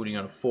 3, now wounding you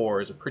on a 4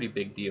 is a pretty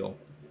big deal.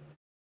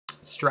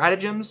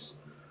 Stratagems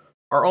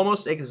are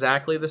almost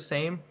exactly the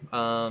same.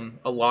 A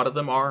lot of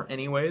them are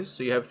anyways.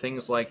 So you have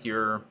things like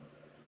your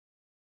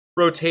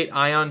rotate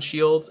ion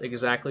shields,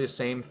 exactly the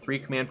same. 3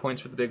 command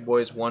points for the big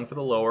boys, 1 for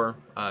the lower.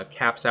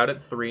 Caps out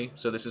at 3,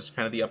 so this is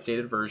kind of the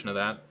updated version of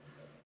that.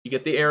 You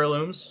get the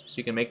heirlooms, so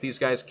you can make these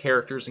guys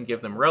characters and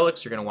give them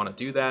relics. You're going to want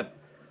to do that.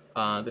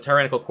 The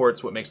Tyrannical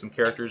Court's what makes them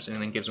characters,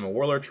 and then gives them a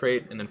warlord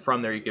trait, and then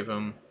from there you give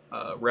them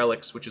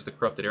relics, which is the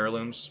corrupted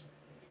heirlooms.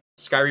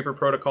 Sky Reaper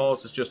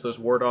Protocols is just those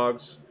war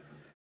dogs,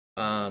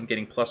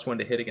 getting +1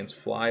 to hit against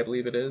fly, I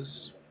believe it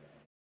is.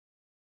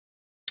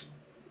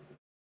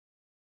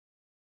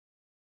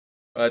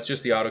 It's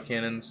just the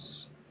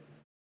autocannons.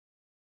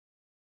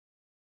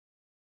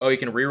 Oh, you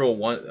can reroll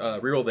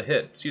reroll the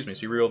hit. Excuse me.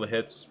 So you reroll the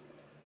hits.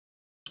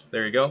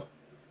 There you go.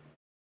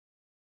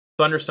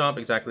 Thunderstomp,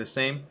 exactly the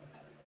same.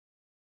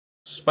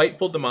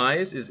 Spiteful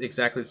Demise is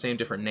exactly the same,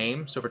 different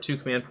name. So for 2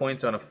 command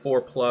points on a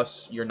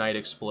 4+, your Knight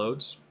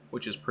explodes,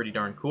 which is pretty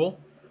darn cool.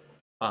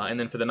 And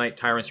then for the Knight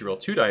Tyrants, you roll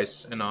 2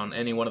 dice, and on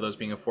any one of those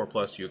being a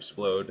 4+, you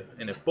explode.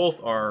 And if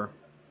both are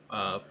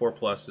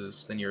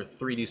 4+, then your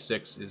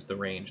 3d6 is the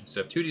range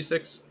instead of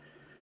 2d6.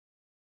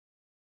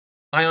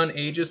 Ion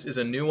Aegis is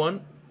a new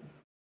one.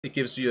 It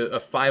gives you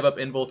a 5-up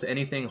invul to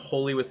anything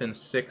wholly within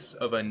 6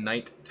 of a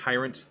Knight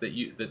Tyrant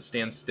that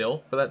stands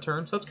still for that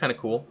turn. So that's kind of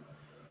cool.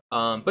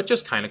 But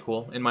just kind of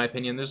cool, in my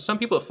opinion. There's some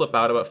people that flip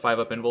out about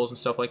 5-up invuls and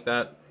stuff like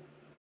that.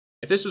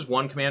 If this was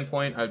 1 command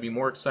point, I would be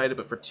more excited.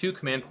 But for 2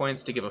 command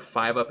points to give a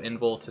 5-up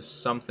invul to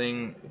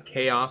something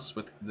chaos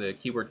with the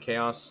keyword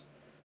chaos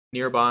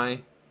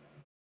nearby.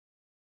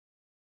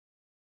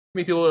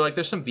 Many people are like,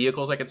 there's some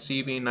vehicles I could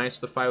see being nice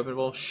with a 5-up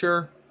invul.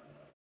 Sure.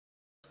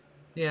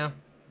 Yeah.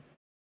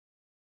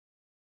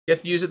 You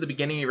have to use it at the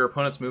beginning of your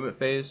opponent's movement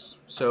phase,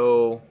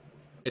 so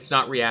it's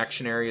not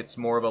reactionary. It's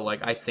more of a, like,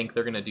 I think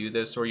they're going to do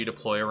this, or you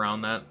deploy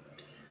around that.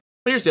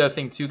 But here's the other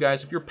thing, too,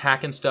 guys. If you're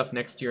packing stuff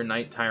next to your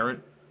Knight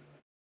Tyrant,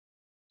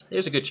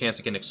 there's a good chance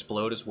it can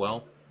explode as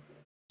well.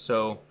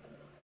 So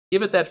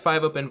give it that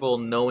 5-up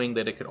invul, knowing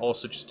that it could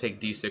also just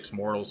take d6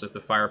 mortals if the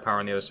firepower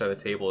on the other side of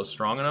the table is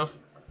strong enough.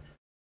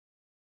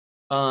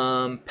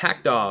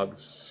 Pack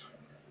Dogs.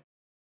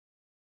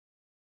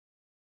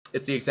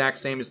 It's the exact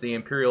same as the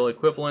Imperial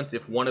equivalent.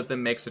 If one of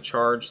them makes a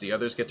charge, the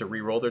others get to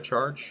re-roll their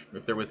charge.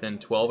 If they're within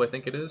 12, I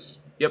think it is.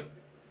 Yep.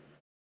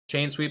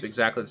 Chain Sweep,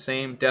 exactly the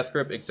same. Death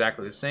Grip,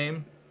 exactly the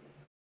same.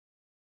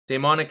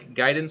 Daemonic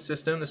Guidance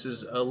System. This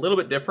is a little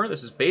bit different.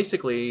 This is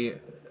basically,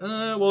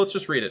 well, let's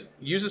just read it.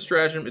 Use a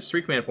stratagem. It's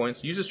 3 command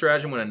points. Use a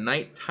stratagem when a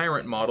Knight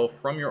Tyrant model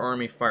from your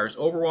army fires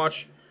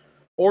Overwatch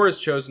or is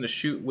chosen to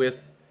shoot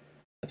with.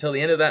 Until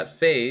the end of that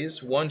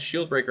phase, one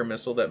Shieldbreaker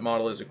missile that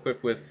model is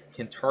equipped with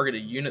can target a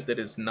unit that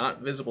is not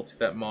visible to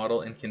that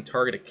model and can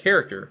target a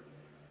character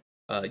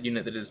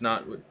unit that is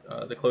not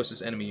the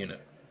closest enemy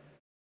unit.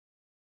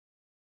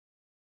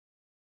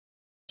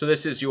 So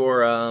this is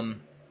your,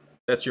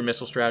 that's your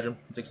missile stratagem.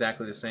 It's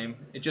exactly the same.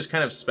 It just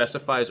kind of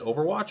specifies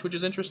Overwatch, which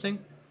is interesting.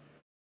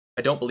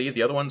 I don't believe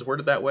the other one's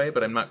worded that way,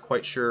 but I'm not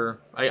quite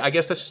sure. I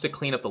guess that's just to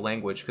clean up the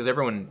language, because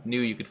everyone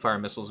knew you could fire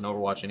missiles in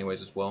Overwatch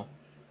anyways as well.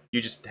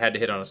 You just had to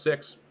hit on a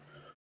 6.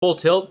 Full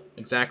Tilt,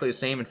 exactly the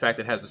same. In fact,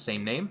 it has the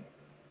same name.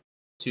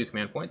 2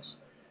 command points.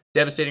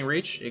 Devastating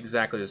Reach,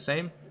 exactly the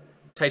same.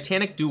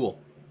 Titanic Duel.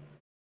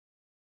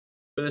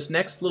 For this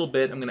next little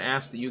bit, I'm going to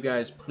ask that you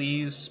guys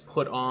please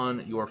put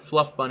on your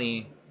Fluff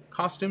Bunny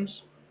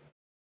costumes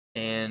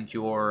and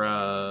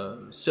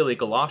your silly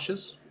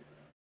galoshes,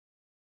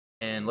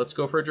 and let's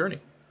go for a journey.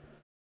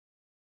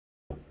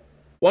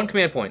 1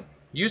 command point.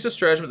 Use a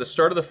stratagem at the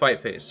start of the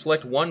fight phase.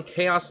 Select 1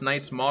 Chaos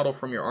Knights model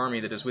from your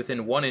army that is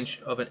within 1 inch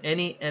of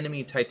any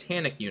enemy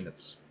Titanic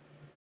units.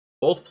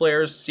 Both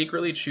players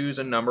secretly choose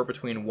a number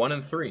between 1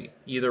 and 3.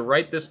 Either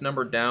write this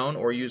number down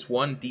or use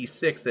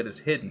 1d6 that is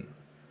hidden,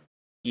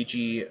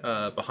 e.g.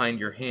 behind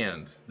your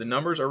hand. The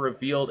numbers are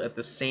revealed at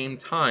the same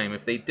time.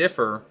 If they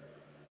differ,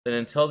 then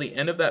until the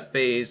end of that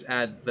phase,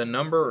 add the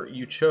number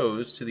you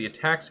chose to the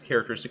attacks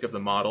characteristic of the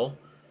model.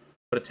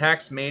 But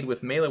attacks made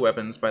with melee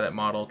weapons by that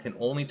model can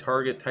only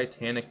target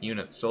Titanic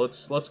units. So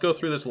let's go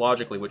through this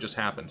logically, what just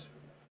happened.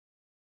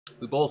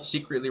 We both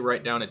secretly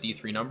write down a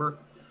D3 number.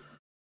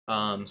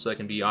 So that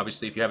can be,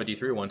 obviously, if you have a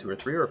D3, a 1, 2, or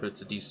 3, or if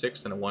it's a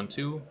D6, then a 1,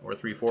 2, or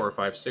 3, 4, or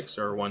 5, 6,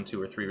 or 1,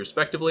 2, or 3,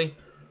 respectively.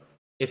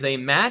 If they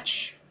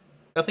match,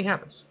 nothing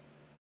happens.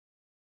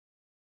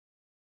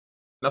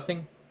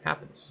 Nothing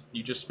happens.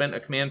 You just spent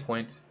a command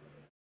point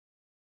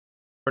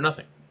for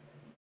nothing.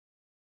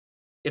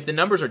 If the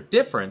numbers are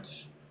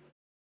different,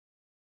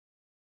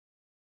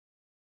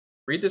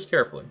 read this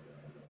carefully.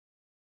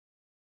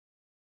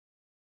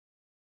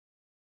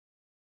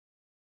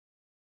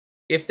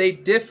 If they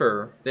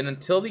differ, then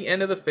until the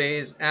end of the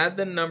phase, add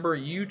the number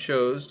you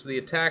chose to the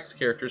attacks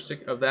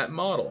characteristic of that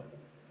model.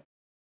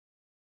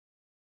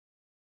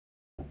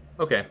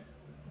 Okay.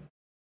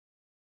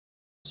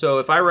 So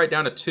if I write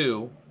down a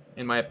 2,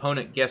 and my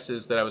opponent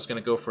guesses that I was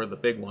going to go for the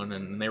big one,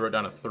 and they wrote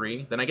down a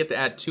 3, then I get to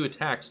add 2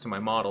 attacks to my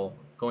model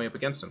going up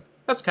against them.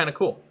 That's kind of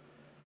cool.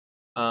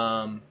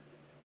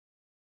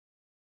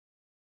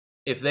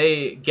 If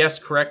they guess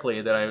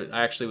correctly that I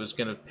actually was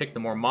going to pick the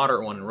more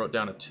moderate one and wrote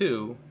down a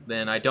 2,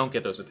 then I don't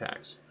get those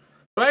attacks.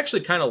 So I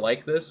actually kind of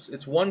like this.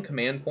 It's 1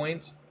 command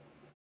point,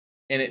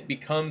 and it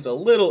becomes a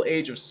little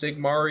Age of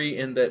Sigmar-y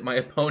in that my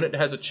opponent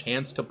has a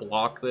chance to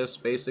block this,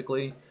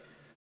 basically.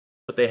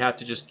 But they have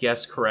to just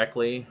guess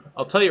correctly.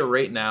 I'll tell you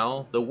right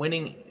now, the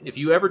winning, if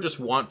you ever just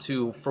want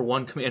to, for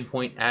 1 command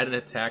point, add an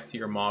attack to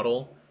your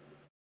model,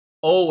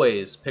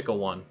 always pick a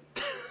 1.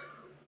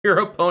 Your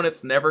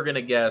opponent's never going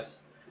to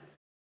guess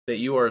that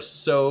you are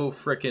so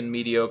frickin'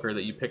 mediocre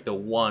that you picked a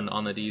 1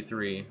 on the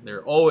D3.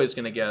 They're always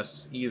going to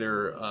guess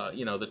either,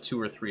 you know, the 2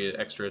 or 3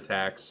 extra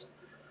attacks.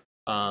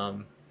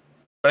 But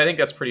I think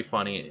that's pretty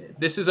funny.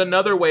 This is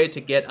another way to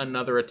get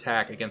another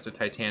attack against a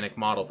Titanic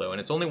model, though,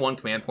 and it's only 1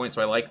 command point,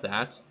 so I like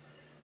that.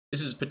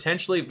 This is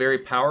potentially very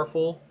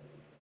powerful,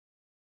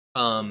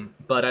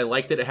 but I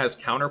like that it has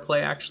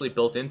counterplay actually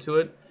built into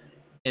it.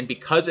 And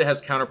because it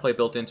has counterplay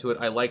built into it,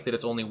 I like that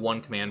it's only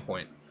 1 command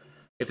point.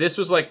 If this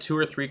was like 2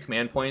 or 3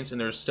 command points and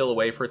there's still a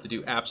way for it to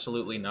do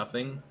absolutely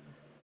nothing,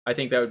 I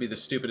think that would be the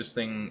stupidest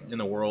thing in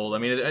the world. I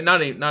mean,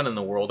 not in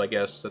the world, I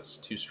guess. That's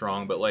too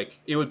strong, but like,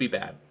 it would be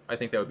bad. I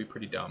think that would be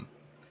pretty dumb.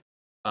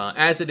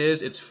 As it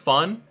is, it's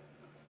fun,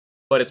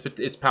 but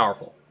it's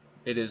powerful.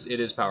 It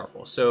is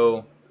powerful.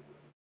 So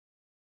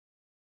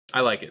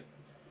I like it.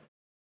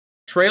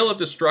 Trail of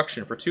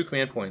Destruction for 2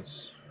 command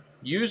points.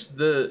 Use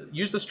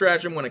the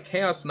stratagem when a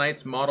Chaos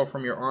Knights model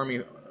from your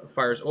army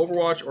fires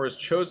Overwatch or is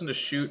chosen to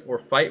shoot or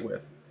fight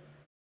with.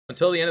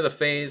 Until the end of the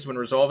phase, when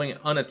resolving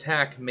an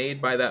attack made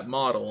by that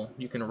model,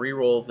 you can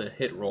reroll the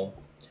hit roll.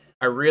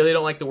 I really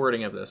don't like the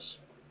wording of this.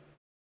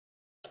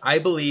 I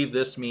believe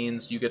this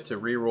means you get to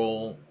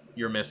reroll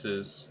your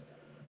misses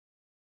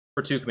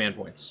for 2 command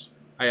points.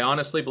 I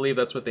honestly believe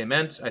that's what they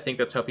meant. I think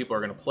that's how people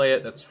are going to play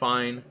it. That's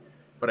fine.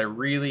 But I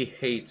really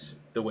hate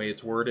the way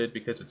it's worded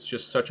because it's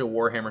just such a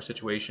Warhammer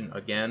situation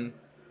again.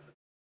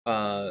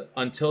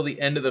 Until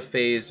the end of the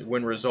phase,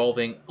 when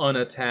resolving an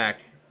attack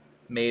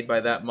made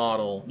by that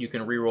model, you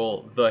can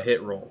reroll the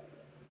hit roll.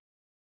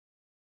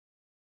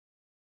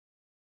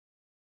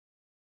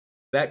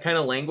 That kind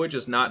of language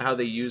is not how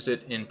they use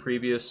it in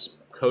previous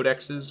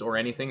codexes or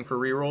anything for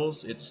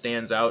rerolls. It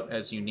stands out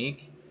as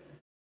unique.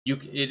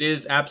 It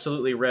is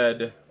absolutely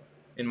read,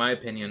 in my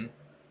opinion,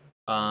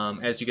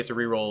 as you get to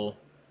reroll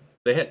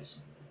the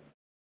hits.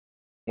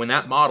 When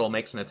that model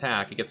makes an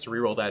attack, it gets to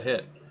reroll that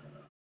hit.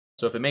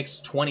 So if it makes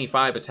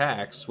 25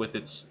 attacks with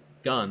its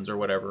guns or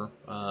whatever,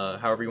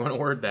 however you want to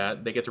word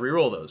that, they get to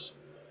reroll those.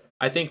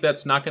 I think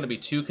that's not going to be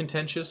too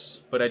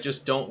contentious, but I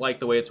just don't like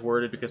the way it's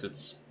worded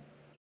because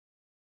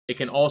it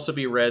can also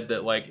be read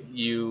that like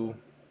you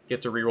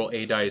get to reroll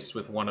a dice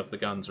with one of the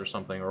guns or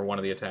something, or one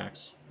of the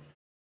attacks.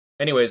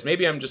 Anyways,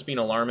 maybe I'm just being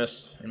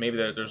alarmist, and maybe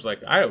there's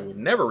like, I would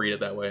never read it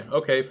that way.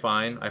 Okay,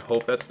 fine. I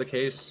hope that's the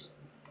case.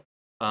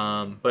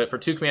 But for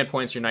 2 command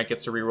points, your knight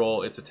gets to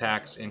reroll its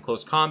attacks in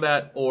close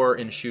combat or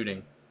in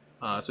shooting.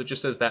 So it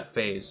just says that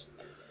phase.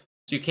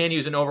 So you can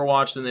use it in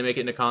Overwatch, then they make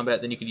it into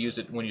combat, then you can use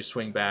it when you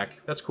swing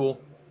back. That's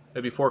cool.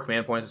 That'd be 4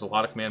 command points. It's a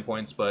lot of command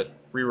points, but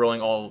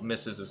rerolling all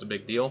misses is a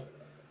big deal.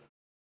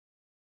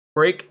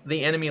 Break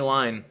the enemy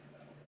line.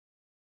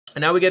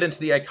 And now we get into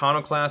the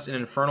Iconoclast and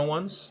Infernal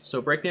ones. So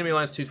break the enemy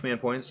line is 2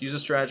 command points. Use a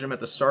stratagem at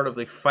the start of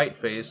the fight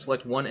phase.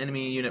 Select one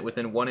enemy unit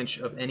within 1 inch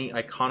of any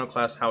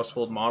Iconoclast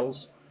household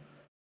models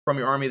from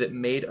your army that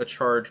made a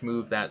charge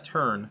move that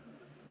turn.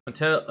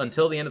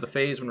 Until the end of the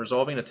phase, when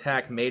resolving an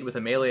attack made with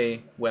a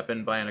melee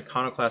weapon by an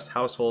Iconoclast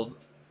household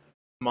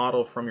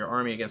model from your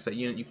army against that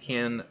unit, you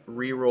can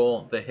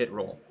re-roll the hit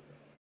roll.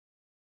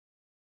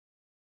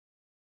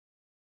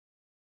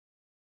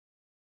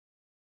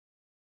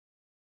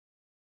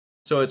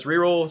 So it's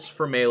rerolls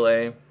for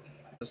melee,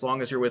 as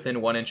long as you're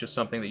within 1 inch of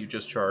something that you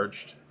just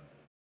charged.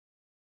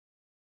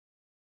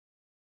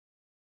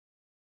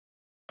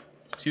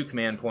 It's 2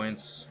 command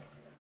points.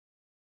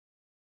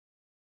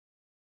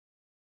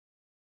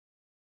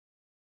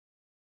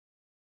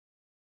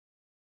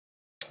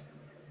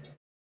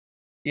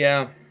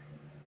 Yeah.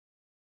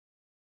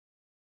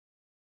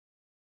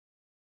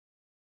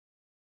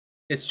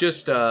 It's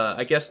just,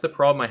 I guess the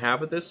problem I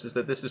have with this is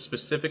that this is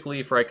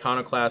specifically for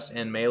Iconoclast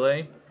and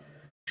melee.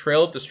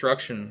 Trail of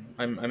Destruction,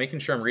 I'm making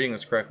sure I'm reading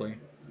this correctly.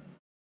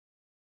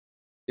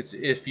 It's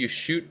if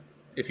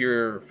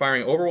you're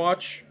firing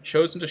Overwatch,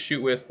 chosen to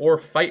shoot with, or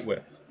fight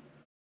with.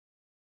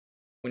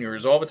 When you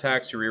resolve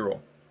attacks, you reroll.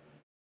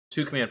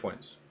 2 command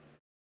points.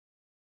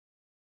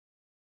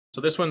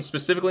 So this one's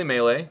specifically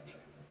melee,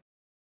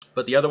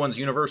 but the other one's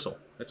universal.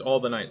 It's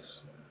all the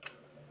knights.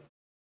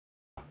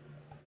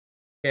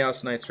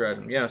 Chaos Knight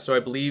Stratagem. Yeah, so I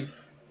believe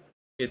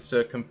it's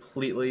a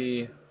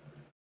completely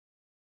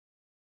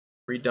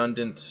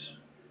redundant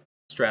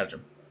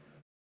stratagem.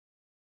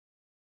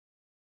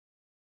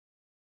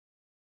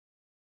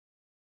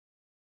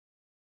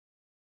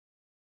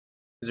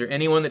 Is there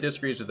anyone that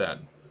disagrees with that?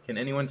 Can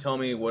anyone tell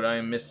me what I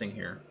am missing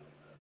here?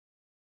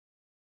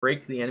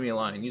 Break the enemy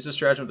line. Use a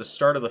stratagem at the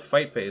start of the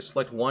fight phase.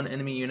 Select one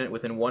enemy unit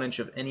within 1 inch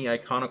of any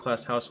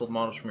Iconoclast household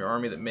models from your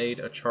army that made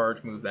a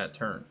charge move that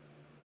turn.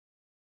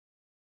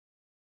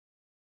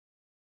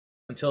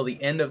 Until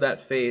the end of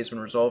that phase, when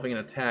resolving an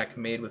attack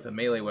made with a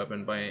melee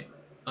weapon by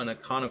an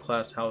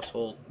Iconoclast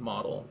household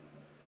model.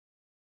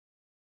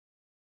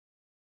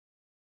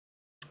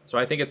 So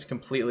I think it's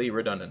completely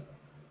redundant.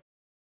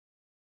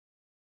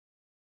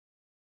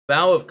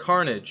 Vow of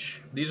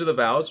Carnage. These are the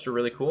vows, which are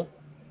really cool.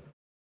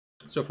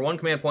 So for 1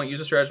 command point, use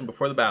a stratagem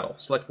before the battle.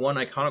 Select one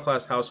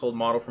Iconoclast household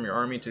model from your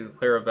army to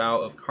declare a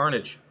vow of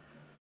carnage.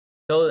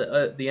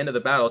 Until the end of the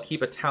battle,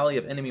 keep a tally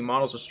of enemy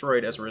models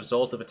destroyed as a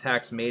result of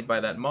attacks made by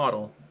that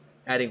model,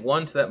 adding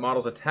 1 to that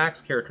model's attacks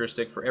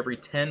characteristic for every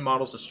 10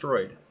 models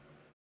destroyed.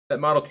 That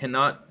model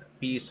cannot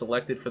be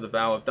selected for the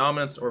Vow of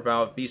Dominance or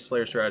Vow of Beast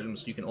Slayer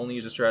stratagems. You can only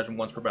use a stratagem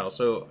once per battle.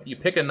 So you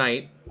pick a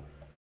knight,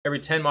 every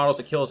 10 models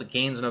it kills, it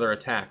gains another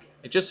attack.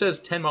 It just says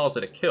 10 models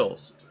that it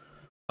kills,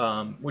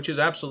 which is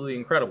absolutely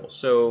incredible.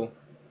 So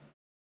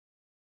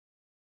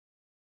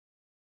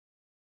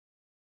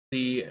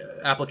the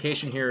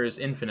application here is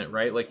infinite,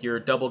 right? Like your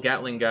double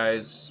Gatling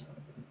guys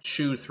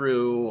chew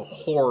through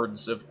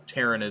hordes of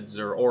Tyranids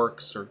or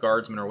Orcs or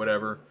Guardsmen or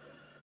whatever.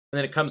 And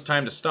then it comes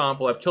time to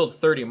stomp. Well, I've killed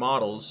 30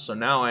 models, so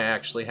now I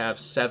actually have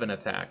 7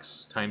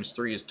 attacks. Times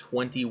 3 is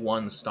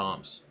 21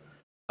 stomps.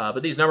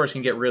 But these numbers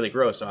can get really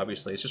gross,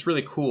 obviously. It's just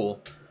really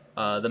cool.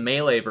 The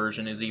melee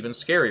version is even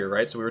scarier,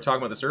 right? So we were talking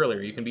about this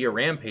earlier. You can be a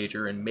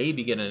Rampager and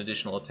maybe get an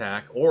additional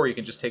attack, or you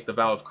can just take the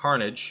Vow of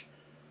Carnage,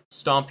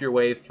 stomp your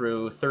way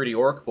through 30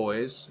 Orc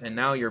boys, and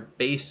now your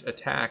base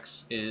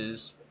attacks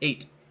is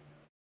 8.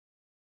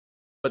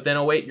 But then,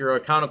 oh wait, you're a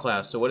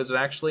Iconoclast, so what is it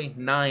actually?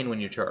 9 when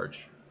you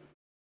charge.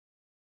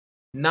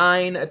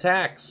 9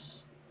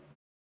 attacks!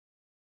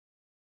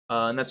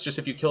 And that's just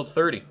if you killed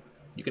 30.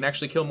 You can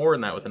actually kill more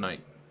than that with a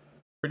knight.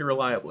 Pretty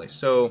reliably.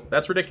 So,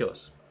 that's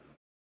ridiculous.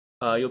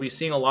 You'll be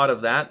seeing a lot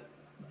of that,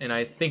 and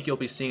I think you'll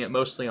be seeing it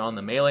mostly on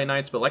the melee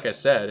knights, but like I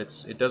said,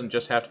 it doesn't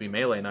just have to be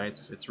melee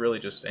knights, it's really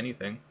just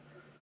anything.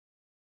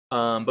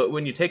 But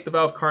when you take the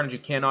Vow of Carnage, you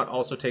cannot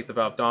also take the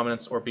Vow of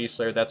Dominance or Beast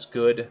Slayer. That's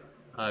good.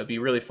 It'd be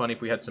really funny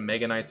if we had some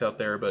Mega Knights out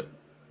there, but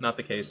not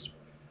the case.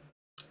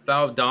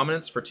 Vow of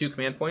Dominance for 2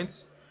 command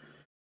points.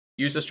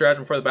 Use the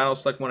stratagem before the battle.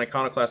 Select one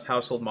Iconoclast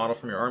household model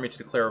from your army to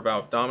declare a Vow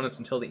of Dominance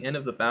until the end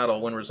of the battle.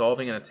 When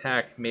resolving an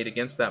attack made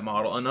against that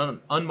model,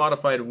 an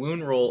unmodified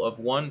wound roll of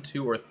 1,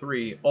 2, or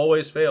 3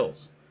 always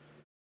fails,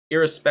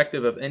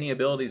 irrespective of any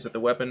abilities that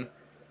the weapon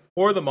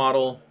or the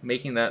model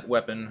making that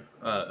weapon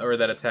or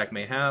that attack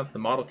may have. The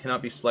model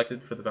cannot be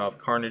selected for the Vow of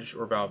Carnage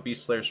or Vow of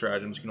Beastslayer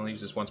stratagems. You can only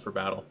use this once per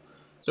battle.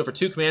 So for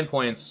 2 command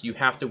points, you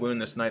have to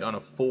wound this knight on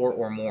a 4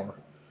 or more.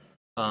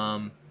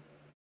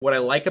 What I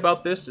like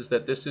about this is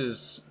that this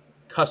is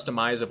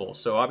customizable.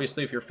 So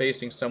obviously if you're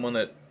facing someone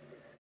that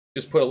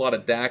just put a lot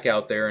of DAC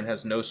out there and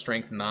has no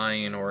strength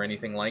 9 or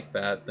anything like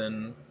that,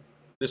 then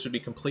this would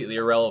be completely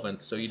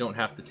irrelevant, so you don't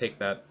have to take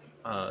that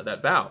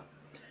that vow.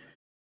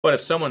 But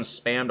if someone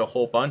spammed a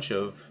whole bunch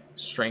of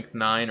strength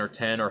 9 or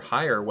 10 or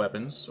higher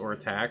weapons or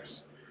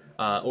attacks,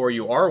 or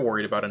you are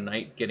worried about a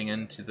knight getting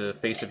into the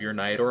face of your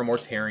knight, or a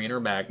Mortarion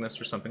or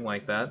Magnus or something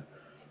like that,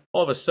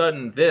 all of a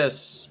sudden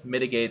this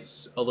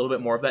mitigates a little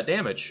bit more of that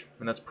damage,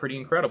 and that's pretty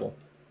incredible.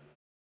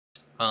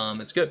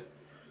 It's good.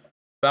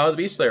 Vow of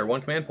the Beastslayer,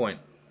 1 command point.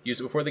 Use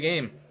it before the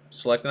game.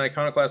 Select an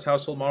Iconoclast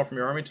household model from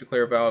your army to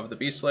declare a Vow of the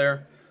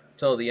Beastslayer.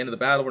 Until the end of the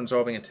battle, when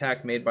resolving an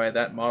attack made by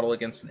that model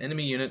against an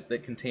enemy unit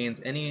that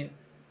contains any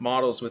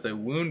models with a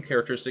wound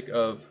characteristic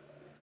of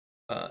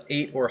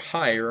 8 or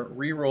higher,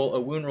 reroll a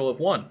wound roll of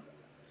 1.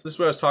 So this is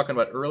what I was talking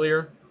about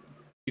earlier.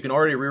 You can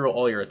already reroll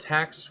all your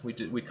attacks.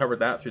 We covered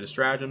that through the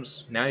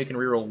stratagems. Now you can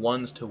reroll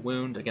 1s to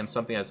wound against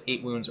something that has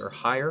 8 wounds or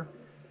higher.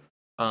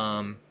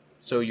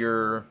 So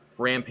your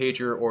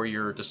Rampager or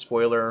your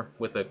Despoiler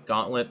with a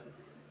Gauntlet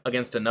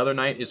against another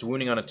knight is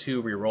wounding on a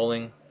 2,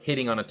 rerolling,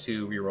 hitting on a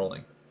 2,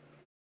 rerolling.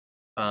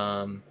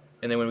 And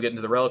then when we get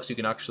into the relics, you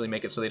can actually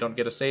make it so they don't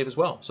get a save as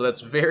well. So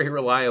that's very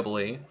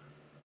reliably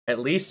at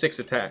least 6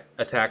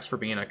 attacks for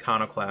being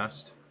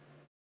Iconoclast.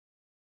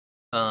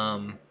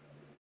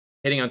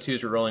 Hitting on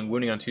 2s rerolling,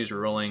 wounding on 2s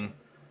rerolling.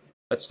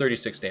 That's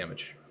 36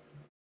 damage.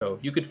 So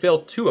you could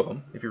fail 2 of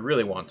them if you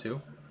really want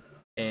to,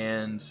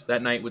 and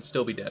that knight would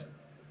still be dead.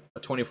 A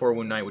 24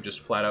 wound knight would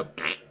just flat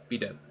out be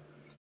dead.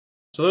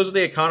 So those are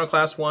the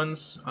Iconoclast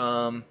ones.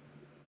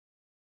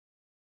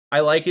 I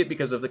like it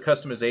because of the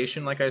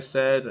customization, like I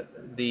said.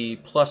 The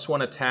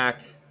 +1 attack,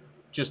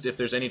 just if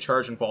there's any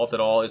charge involved at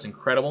all, is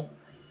incredible.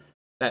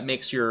 That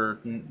makes your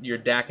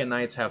Daka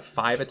Knights have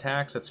 5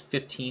 attacks. That's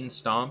 15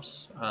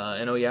 stomps.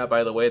 And oh yeah,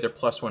 by the way, they're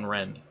 +1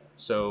 rend.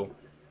 So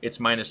it's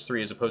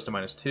 -3 as opposed to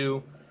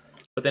 -2.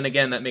 But then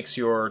again, that makes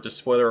your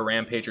Despoiler or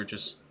Rampager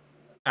just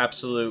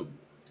absolute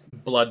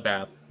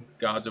bloodbath.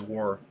 Gods of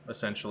War,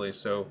 essentially.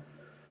 So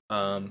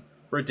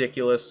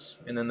ridiculous.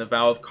 And then the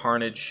Vow of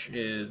Carnage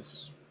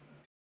is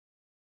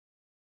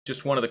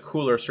just one of the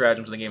cooler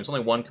stratagems in the game. It's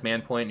only 1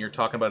 command point, and you're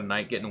talking about a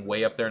knight getting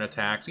way up there in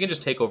attacks. You can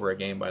just take over a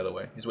game, by the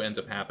way, is what ends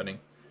up happening.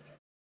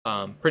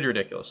 Pretty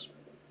ridiculous.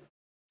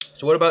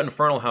 So what about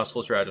Infernal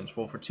Household stratagems?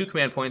 Well, for 2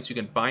 command points, you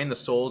can bind the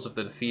souls of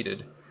the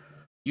defeated.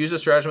 Use the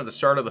stratagem at the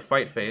start of the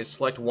fight phase.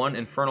 Select 1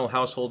 Infernal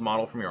Household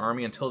model from your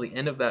army until the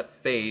end of that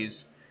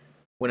phase.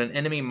 When an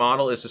enemy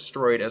model is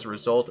destroyed as a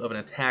result of an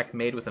attack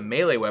made with a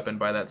melee weapon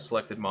by that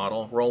selected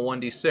model, roll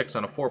 1d6.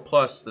 On a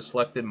 4+, the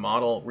selected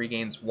model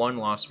regains 1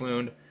 lost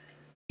wound.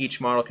 Each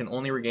model can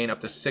only regain up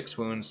to 6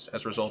 wounds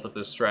as a result of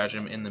this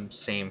stratagem in the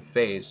same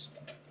phase.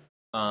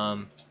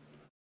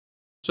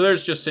 So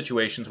there's just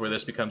situations where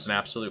this becomes an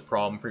absolute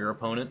problem for your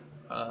opponent.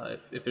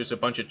 If there's a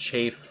bunch of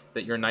chafe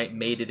that your knight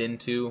made it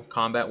into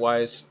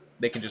combat-wise,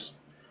 they can just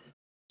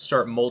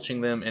start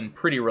mulching them and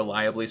pretty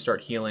reliably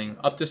start healing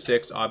up to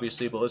 6,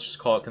 obviously, but let's just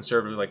call it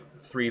conservatively like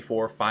 3,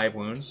 4, 5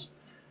 wounds.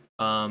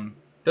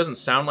 Doesn't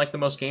sound like the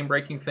most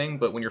game-breaking thing,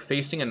 but when you're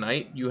facing a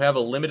knight, you have a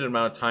limited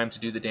amount of time to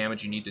do the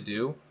damage you need to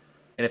do.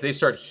 And if they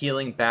start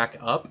healing back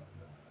up,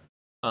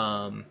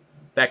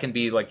 that can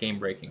be like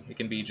game-breaking. It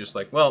can be just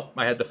like, well,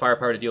 I had the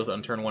firepower to deal with it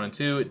on turn 1 and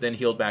 2, it then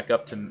healed back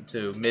up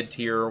to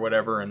mid-tier or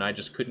whatever, and I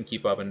just couldn't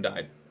keep up and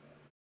died.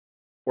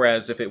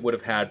 Whereas if it would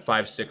have had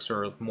 5, 6,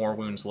 or more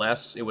wounds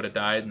less, it would have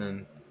died, and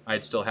then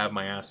I'd still have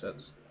my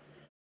assets.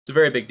 It's a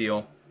very big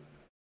deal.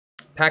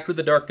 Pact with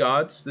the Dark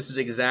Gods. This is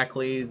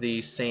exactly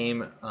the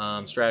same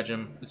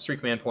stratagem. It's 3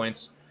 command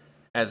points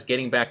as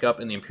getting back up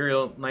in the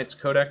Imperial Knight's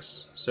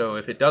Codex. So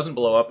if it doesn't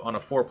blow up on a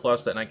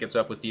 4+, that knight gets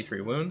up with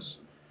D3 wounds.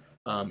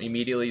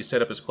 Immediately you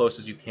set up as close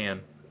as you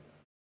can.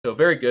 So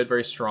very good,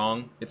 very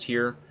strong. It's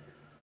here.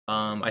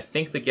 I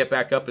think the get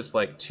back up is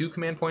like 2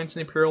 command points in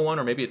the Imperial one,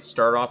 or maybe it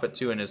started off at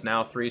 2 and is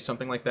now 3,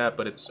 something like that,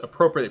 but it's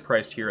appropriately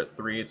priced here at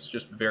 3. It's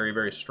just very,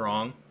 very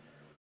strong.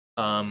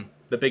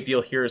 The big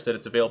deal here is that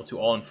it's available to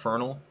all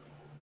Infernal,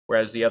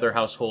 whereas the other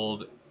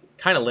household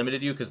kind of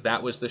limited you because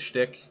that was the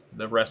shtick.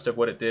 The rest of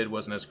what it did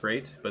wasn't as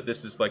great, but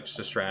this is like just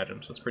a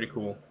stratagem, so it's pretty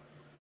cool.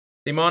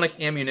 Demonic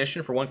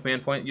Ammunition for 1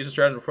 command point. Use a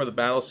stratagem before the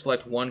battle.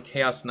 Select 1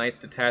 Chaos Knights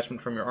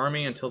detachment from your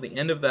army. Until the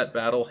end of that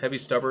battle, heavy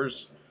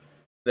stubbers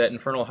that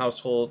Infernal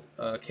Household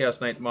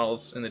Chaos Knight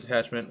models in the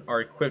detachment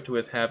are equipped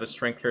with have a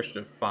strength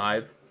characteristic of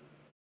 5.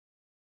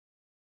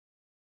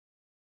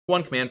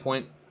 1 command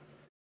point.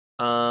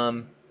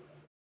 All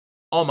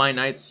my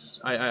knights,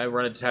 I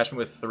run a detachment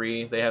with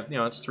 3. They have,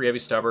 it's 3 heavy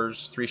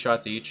stubbers, 3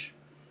 shots each.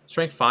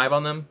 Strength 5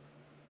 on them.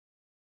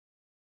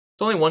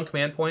 It's only 1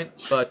 command point,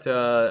 but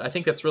I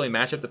think that's really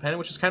matchup dependent,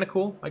 which is kind of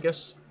cool, I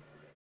guess.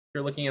 If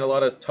you're looking at a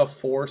lot of tough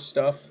 4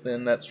 stuff,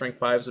 then that strength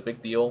 5 is a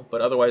big deal.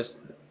 But otherwise,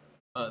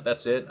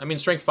 That's it. I mean,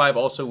 Strength 5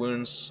 also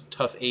wounds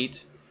Tough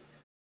 8,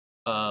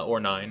 or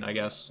 9, I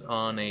guess,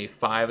 on a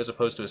 5 as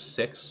opposed to a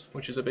 6,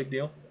 which is a big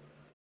deal.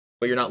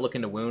 But you're not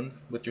looking to wound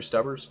with your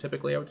stubbers,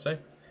 typically, I would say.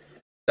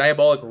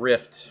 Diabolic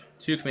Rift,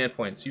 2 command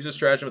points. Use a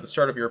stratagem at the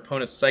start of your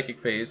opponent's psychic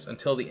phase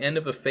until the end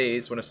of the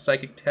phase when a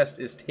psychic test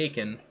is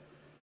taken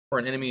for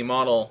an enemy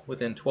model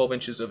within 12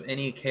 inches of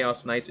any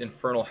Chaos Knight's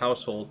Infernal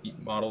Household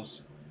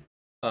models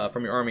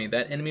from your army.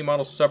 That enemy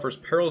model suffers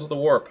Perils of the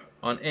Warp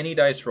on any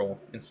dice roll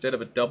instead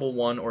of a double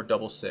 1 or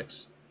double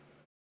 6.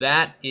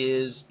 That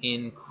is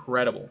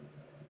incredible.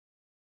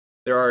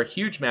 There are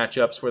huge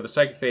matchups where the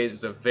psychic phase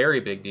is a very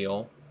big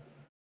deal.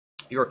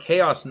 Your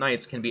Chaos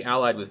Knights can be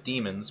allied with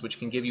demons, which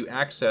can give you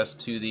access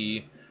to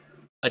the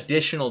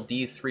additional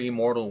D3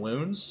 mortal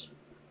wounds.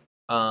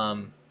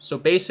 So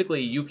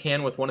basically, you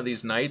can, with one of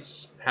these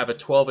knights, have a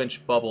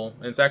 12-inch bubble,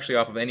 and it's actually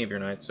off of any of your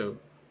knights, so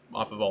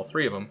off of all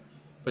 3 of them,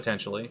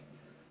 potentially,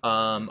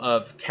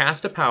 of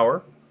cast a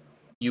power,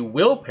 you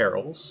will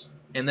perils,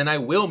 and then I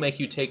will make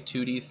you take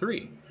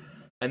 2d3.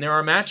 And there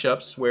are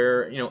matchups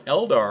where, you know,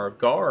 Eldar,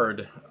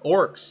 Guard,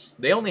 Orcs,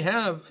 they only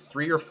have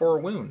 3 or 4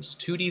 wounds.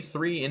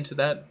 2d3 into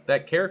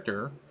that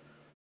character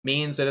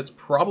means that it's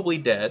probably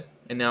dead.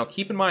 And now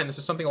keep in mind, this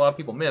is something a lot of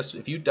people miss.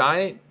 If you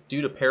die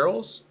due to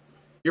perils,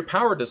 your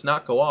power does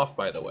not go off,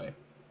 by the way.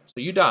 So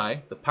you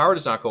die, the power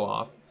does not go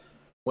off.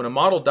 When a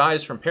model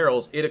dies from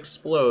perils, it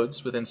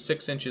explodes. Within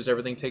 6 inches,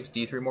 everything takes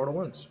D3 mortal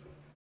wounds.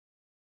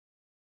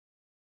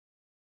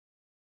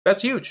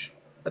 That's huge.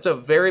 That's a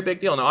very big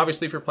deal. Now,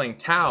 obviously, if you're playing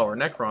Tau or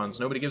Necrons,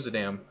 nobody gives a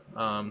damn.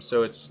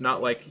 So it's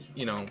not like,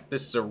 you know,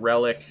 this is a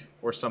relic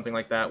or something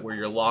like that where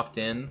you're locked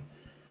in.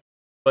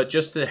 But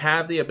just to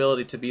have the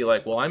ability to be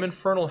like, well, I'm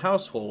Infernal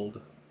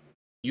Household.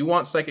 You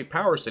want psychic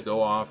powers to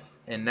go off,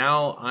 and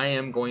now I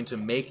am going to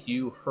make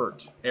you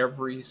hurt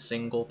every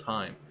single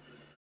time.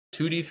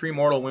 2d3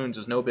 mortal wounds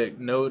is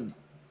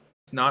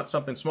it's not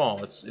something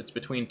small. It's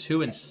between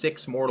 2 and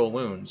 6 mortal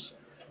wounds.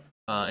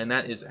 And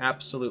that is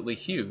absolutely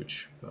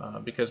huge,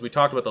 because we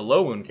talked about the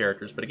low wound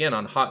characters, but again,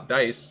 on hot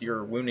dice,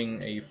 you're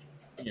wounding a,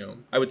 you know,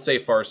 I would say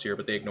Farseer,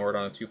 but they ignore it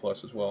on a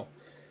 2+ as well.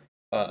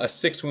 A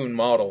 6 wound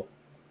model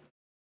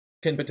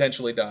can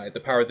potentially die. The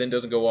power then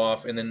doesn't go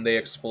off, and then they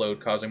explode,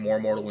 causing more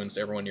mortal wounds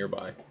to everyone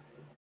nearby.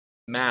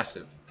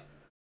 Massive.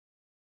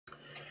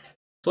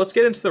 So let's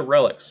get into the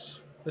relics.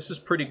 This is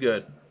pretty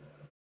good.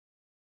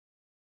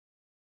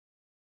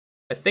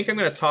 I think I'm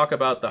going to talk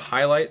about the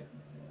highlight.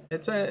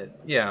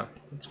 Yeah,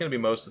 it's going to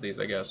be most of these,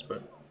 I guess,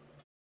 but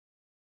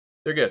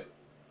they're good.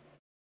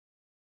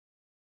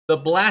 The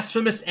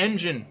Blasphemous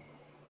Engine.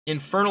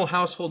 Infernal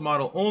Household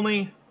model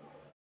only,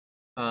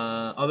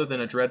 other than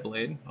a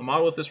Dreadblade. A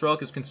model with this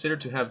relic is considered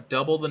to have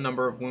double the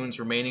number of wounds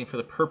remaining for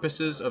the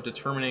purposes of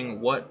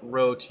determining what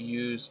row to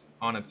use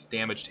on its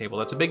damage table.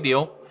 That's a big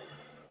deal.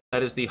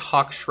 That is the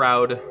Hawk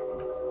Shroud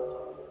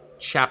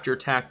chapter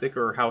tactic,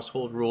 or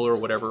household rule, or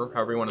whatever,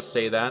 however you want to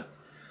say that.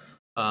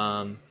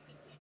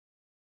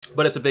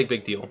 But it's a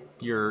big deal.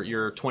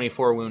 Your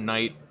 24 wound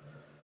knight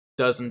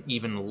doesn't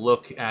even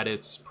look at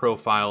its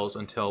profiles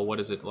until, what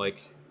is it, like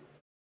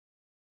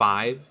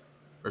 5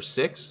 or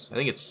 6? I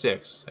think it's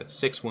 6. At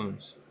 6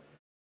 wounds.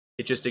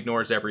 It just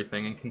ignores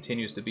everything and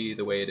continues to be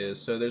the way it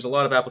is. So there's a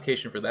lot of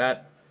application for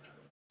that.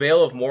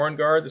 Veil of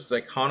Morengard, this is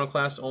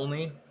Iconoclast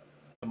only.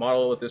 A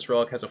model with this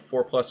relic has a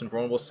 4+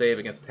 invulnerable save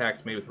against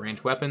attacks made with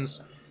ranged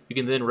weapons. You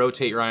can then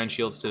rotate your Ion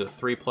Shields to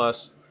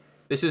 3+.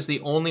 This is the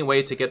only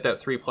way to get that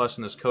 3+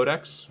 in this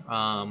Codex,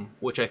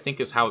 which I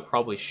think is how it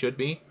probably should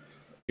be.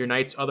 Your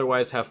knights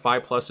otherwise have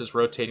 5+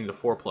 rotating to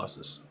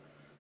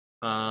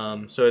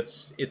 4+. So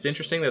it's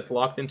interesting that it's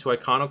locked into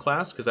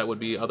Iconoclast, because that would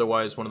be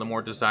otherwise one of the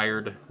more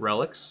desired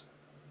relics.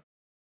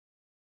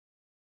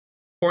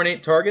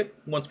 Coronate target.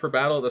 Once per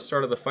battle at the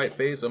start of the fight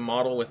phase, a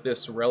model with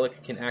this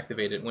relic can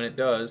activate it. When it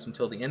does,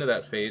 until the end of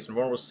that phase,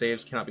 invulnerable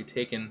saves cannot be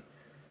taken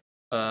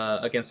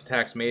against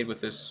attacks made with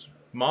this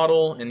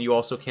model, and you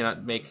also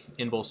cannot make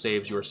invul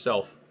saves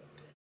yourself.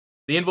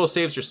 The invul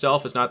saves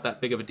yourself is not that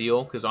big of a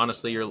deal, because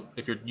honestly,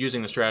 if you're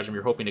using the stratagem,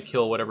 you're hoping to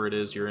kill whatever it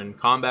is you're in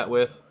combat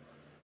with,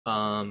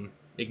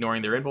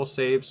 ignoring their invul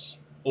saves,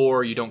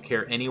 or you don't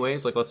care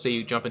anyways. Like, let's say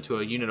you jump into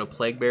a unit of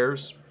Plague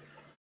Bears,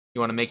 you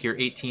want to make your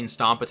 18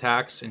 stomp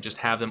attacks and just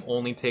have them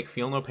only take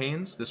Feel No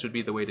Pains, this would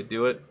be the way to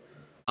do it.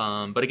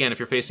 But again, if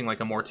you're facing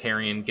like a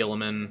Mortarion,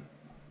 Guilliman,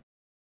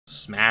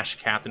 Smash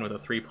Captain with a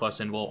 3+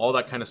 invul, all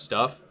that kind of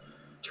stuff,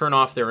 turn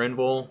off their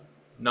invul,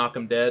 knock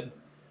them dead,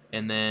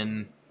 and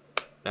then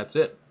that's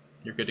it.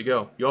 You're good to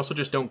go. You also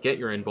just don't get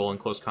your invul in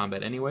close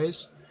combat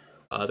anyways.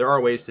 There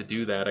are ways to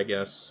do that, I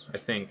guess, I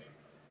think.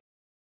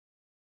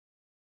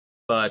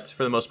 But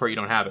for the most part, you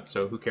don't have it,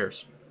 so who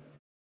cares?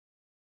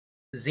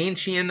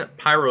 Xantian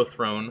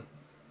Pyrothrone.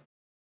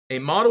 A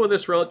model with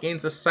this relic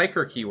gains a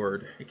Psyker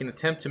keyword. It can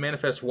attempt to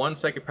manifest 1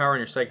 psychic power in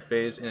your psychic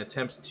phase and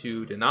attempt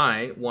to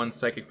deny 1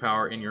 psychic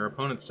power in your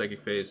opponent's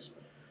psychic phase.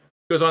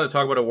 It goes on to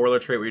talk about a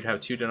Warlord trait where you'd have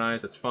 2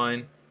 denies, that's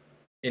fine.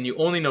 And you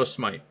only know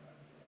Smite.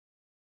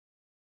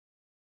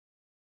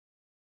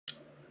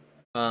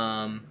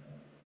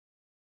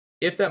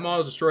 If that model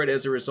is destroyed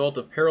as a result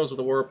of perils of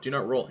the warp, do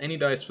not roll any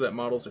dice for that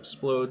model's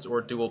explodes or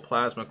dual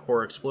plasma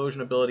core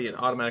explosion ability. It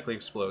automatically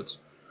explodes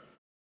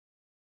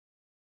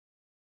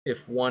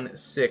if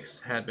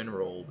 1/6 had been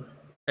rolled.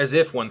 As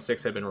if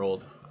 1/6 had been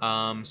rolled.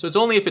 So it's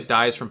only if it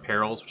dies from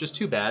perils, which is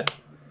too bad.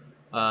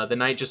 The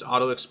knight just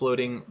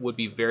auto-exploding would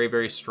be very,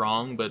 very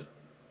strong, but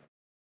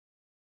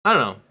I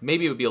don't know.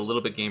 Maybe it would be a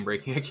little bit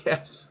game-breaking, I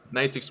guess.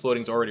 Knights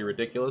exploding is already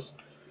ridiculous.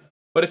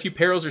 But if you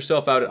perils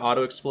yourself out, it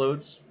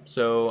auto-explodes.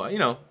 So, you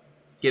know,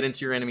 get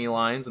into your enemy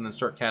lines and then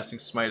start casting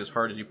Smite as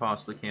hard as you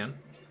possibly can.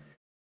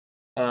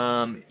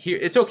 Here,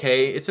 it's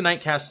okay. It's a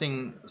knight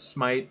casting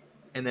Smite,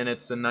 and then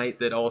it's a knight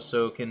that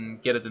also can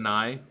get a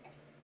deny.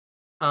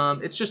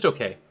 It's just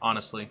okay,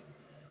 honestly.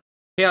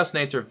 Chaos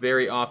Knights are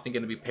very often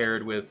going to be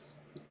paired with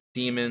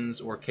demons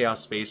or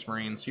Chaos Space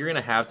Marines, so you're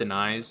going to have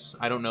denies.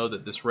 I don't know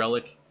that this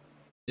relic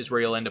is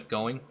where you'll end up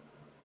going.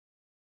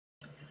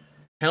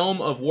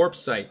 Helm of Warp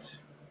Sight.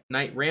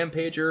 Knight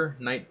Rampager,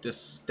 Knight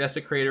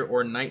Desecrator,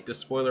 or Knight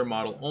Despoiler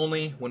model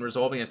only. When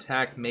resolving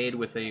attack made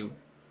with a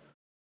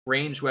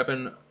ranged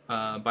weapon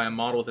by a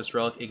model with this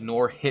relic,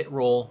 ignore hit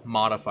roll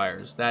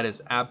modifiers. That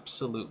is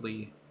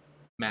absolutely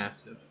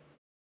massive.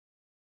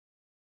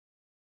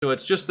 So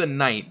it's just the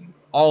Knight.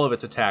 All of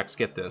its attacks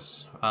get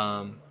this.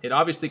 It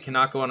obviously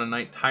cannot go on a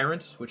Knight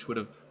Tyrant, which would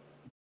have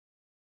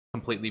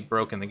completely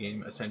broken the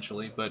game,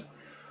 essentially. But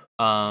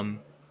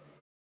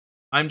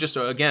I'm just,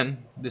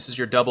 again, this is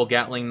your double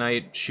Gatling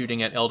Knight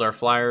shooting at Eldar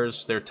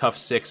Flyers. They're tough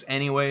 6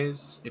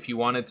 anyways. If you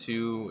wanted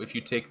to, if you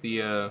take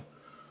the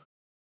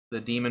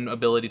demon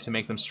ability to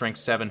make them strength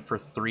 7 for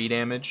 3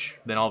 damage,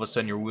 then all of a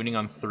sudden you're wounding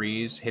on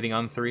 3s, hitting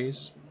on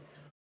 3s.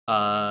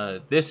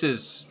 This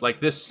is, like,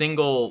 this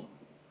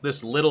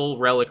little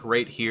relic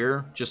right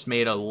here just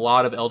made a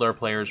lot of Eldar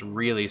players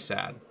really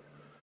sad.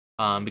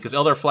 Because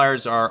Eldar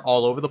Flyers are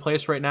all over the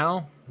place right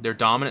now. They're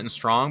dominant and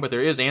strong, but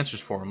there is answers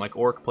for them, like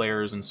Orc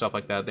players and stuff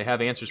like that. They have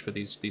answers for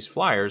these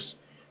Flyers.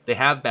 They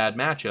have bad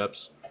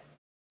matchups.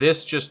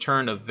 This just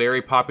turned a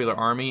very popular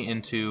army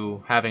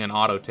into having an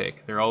auto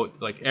take. They're all,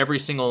 like, every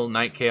single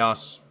Knight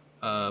Chaos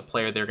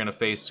player they're going to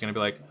face is going to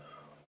be like,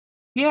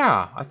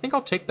 yeah, I think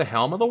I'll take the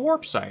Helm of the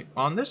Warp Sight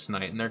on this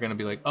Knight. And they're going to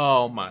be like,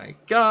 oh my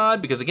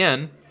god. Because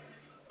again,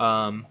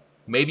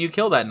 maybe you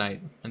kill that knight,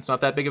 and it's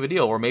not that big of a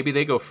deal. Or maybe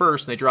they go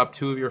first and they drop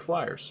 2 of your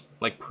Flyers,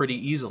 like, pretty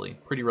easily,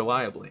 pretty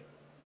reliably.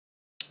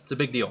 It's a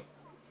big deal.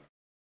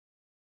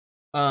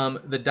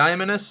 The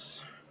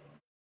Diamonus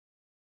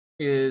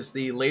is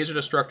the Laser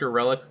Destructor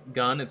Relic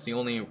gun. It's the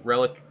only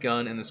relic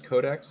gun in this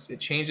codex. It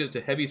changes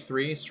to Heavy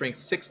 3, Strength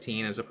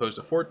 16 as opposed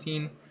to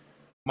 14,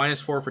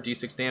 -4 for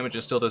D6 damage,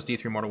 and still does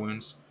D3 mortal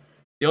wounds.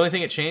 The only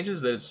thing it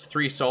changes is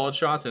 3 solid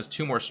shots and it's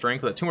 2 more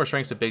strength, but that 2 more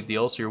strength is a big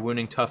deal, so you're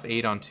wounding tough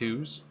 8 on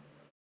 2s.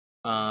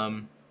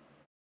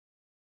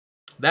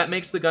 That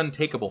makes the gun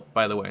takeable,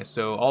 by the way.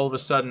 So all of a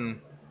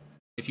sudden,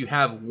 if you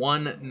have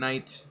one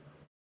knight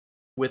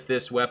with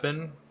this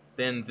weapon,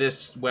 then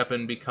this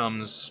weapon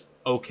becomes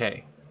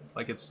okay.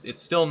 Like,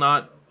 it's still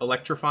not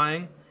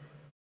electrifying,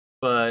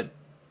 but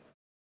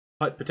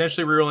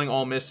potentially rerolling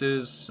all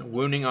misses,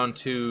 wounding on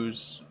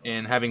 2s,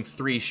 and having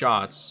 3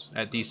 shots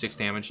at D6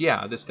 damage,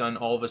 yeah, this gun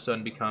all of a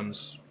sudden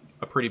becomes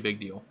a pretty big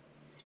deal.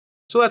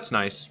 So that's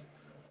nice.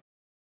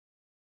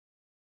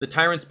 The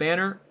Tyrant's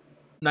Banner,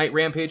 Knight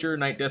Rampager,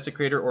 Knight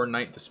Desecrator, or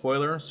Knight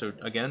Despoiler. So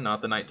again,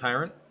 not the Knight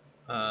Tyrant.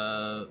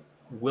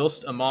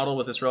 Whilst a model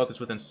with this relic is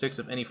within 6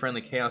 of any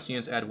friendly Chaos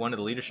units, add 1 to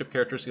the leadership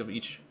characteristic of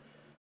each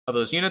of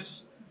those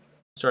units.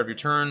 Start of your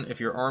turn, if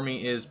your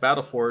army is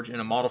Battleforged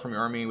and a model from your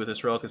army with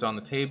this relic is on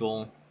the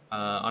table,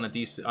 on a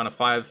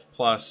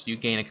 5+, you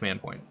gain a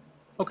command point.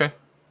 Okay,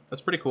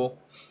 that's pretty cool.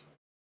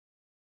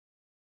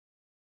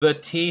 The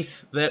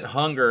Teeth That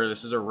Hunger.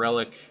 This is a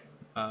relic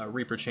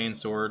Reaper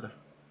Chainsword.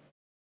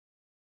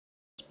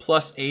 It's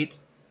 +8,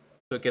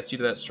 so it gets you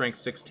to that strength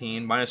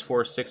 16,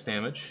 -4, 6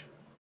 damage.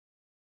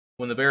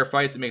 When the bear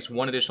fights, it makes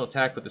 1 additional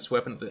attack with this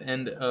weapon at the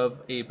end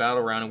of a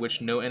battle round in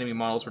which no enemy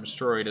models were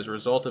destroyed. As a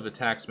result of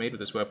attacks made with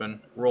this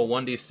weapon, roll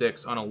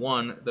 1d6. On a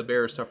 1, the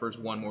bear suffers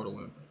 1 mortal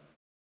wound.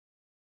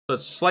 So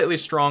it's slightly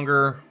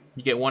stronger.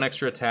 You get 1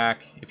 extra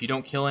attack. If you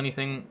don't kill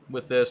anything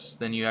with this,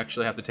 then you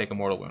actually have to take a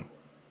mortal wound.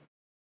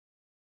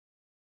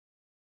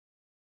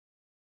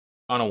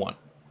 On a 1.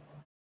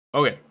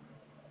 Okay.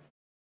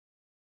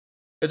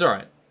 It's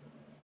alright.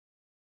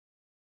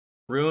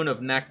 Rune of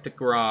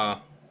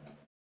Naktagra.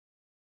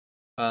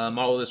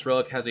 Model of this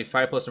relic has a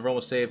 5+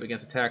 invulnerable save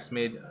against attacks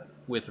made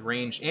with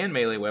ranged and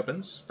melee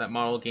weapons. That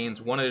model gains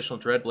 1 additional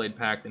Dreadblade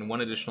Pact and 1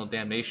 additional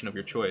Damnation of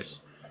your choice.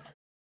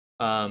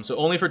 So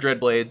only for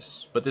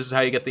Dreadblades, but this is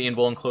how you get the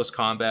invul in close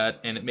combat,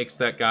 and it makes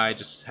that guy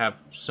just have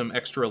some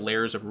extra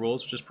layers of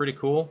rules, which is pretty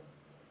cool.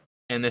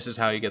 And this is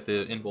how you get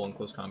the invul in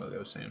close combat, like I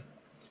was saying.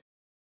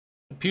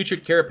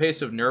 Putrid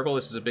Carapace of Nurgle,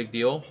 this is a big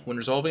deal. When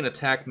resolving an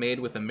attack made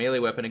with a melee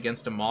weapon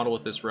against a model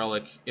with this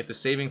relic, if the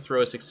saving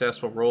throw is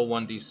successful, roll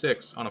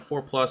 1d6. On a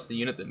 4+, the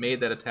unit that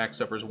made that attack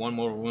suffers 1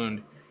 mortal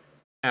wound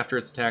after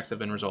its attacks have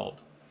been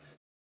resolved.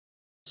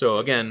 So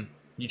again,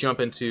 you jump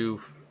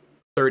into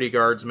 30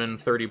 guardsmen,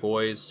 30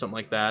 boys, something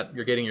like that.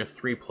 You're getting your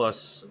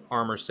 3+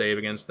 armor save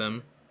against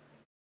them.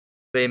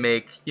 They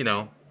make, you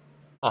know,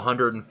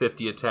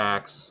 150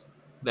 attacks.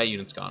 That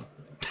unit's gone.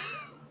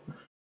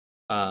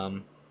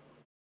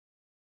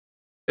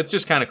 It's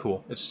just kind of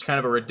cool. It's just kind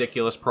of a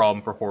ridiculous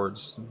problem for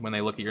hordes when they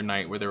look at your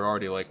knight, where they're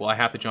already like, well, I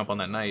have to jump on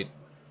that knight.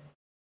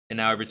 And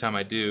now every time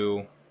I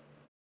do,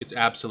 it's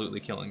absolutely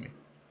killing me.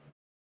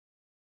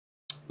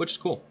 Which is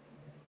cool.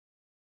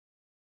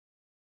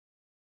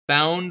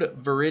 Bound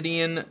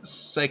Viridian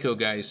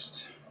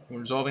Psychogeist.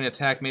 When resolving an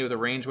attack made with a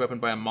ranged weapon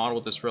by a model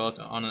with this relic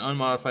on an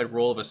unmodified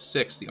roll of a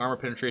 6, the armor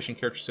penetration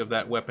characteristic of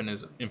that weapon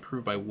is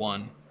improved by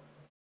 1.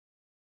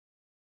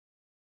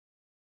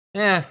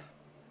 Eh.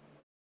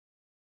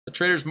 The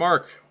Trader's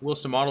Mark.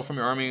 Whilst a model from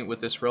your army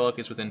with this relic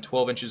is within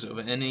 12 inches of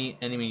any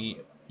enemy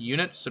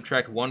units,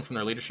 subtract 1 from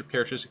their leadership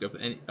characteristic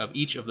of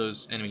each of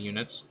those enemy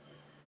units.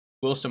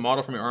 Whilst a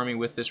model from your army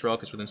with this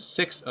relic is within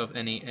 6 of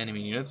any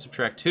enemy units,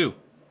 subtract 2.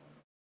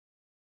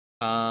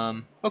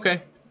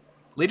 Okay.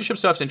 Leadership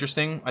stuff's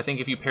interesting. I think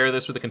if you pair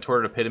this with the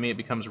Contorted Epitome, it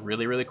becomes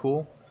really, really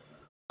cool.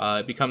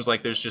 It becomes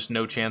like there's just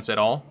no chance at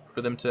all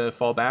for them to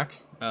fall back.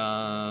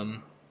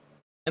 And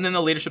then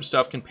the leadership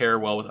stuff can pair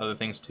well with other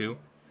things too.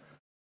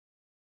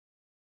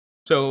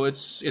 So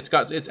it's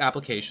got its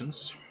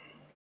applications.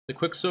 The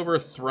Quicksilver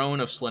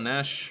Throne of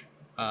Slaanesh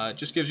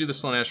just gives you the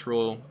Slaanesh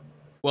rule.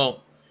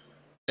 Well,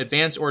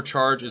 advance or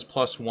charge is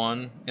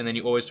 +1, and then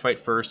you always fight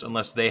first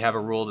unless they have a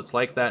rule that's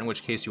like that, in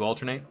which case you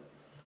alternate.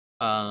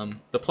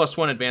 The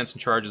 +1 advance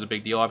and charge is a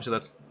big deal. Obviously,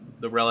 that's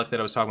the relic that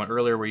I was talking about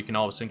earlier, where you can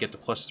all of a sudden get to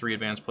 +3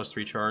 advance,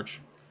 +3 charge.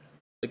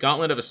 The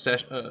Gauntlet of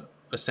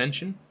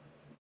Ascension.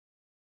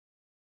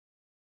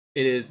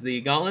 It is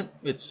the Gauntlet.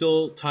 It's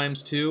still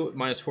 ×2,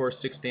 -4,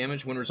 6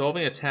 damage. When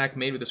resolving an attack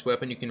made with this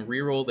weapon, you can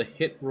reroll the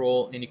hit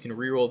roll and you can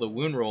reroll the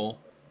wound roll.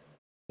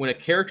 When a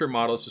character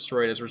model is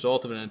destroyed as a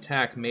result of an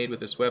attack made with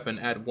this weapon,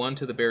 add 1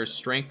 to the bearer's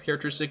strength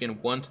characteristic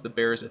and 1 to the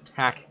bearer's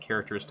attack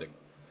characteristic.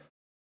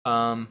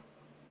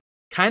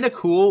 Kind of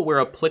cool where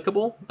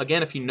applicable.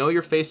 Again, if you know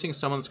you're facing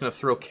someone that's going to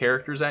throw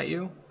characters at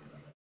you,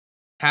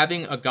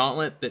 having a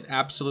gauntlet that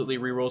absolutely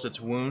rerolls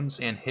its wounds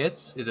and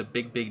hits is a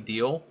big, big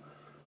deal.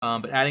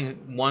 But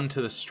adding 1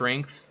 to the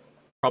strength,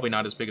 probably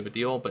not as big of a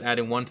deal, but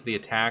adding 1 to the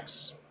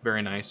attacks,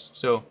 very nice.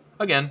 So,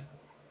 again,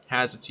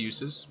 has its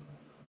uses.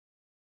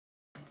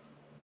 And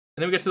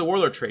then we get to the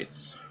Warlord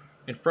traits.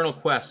 Infernal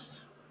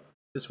Quest.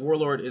 This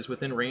Warlord is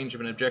within range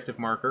of an objective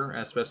marker,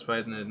 as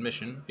specified in the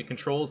admission. It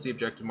controls the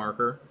objective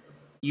marker,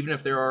 even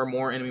if there are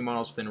more enemy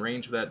models within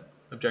range of that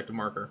objective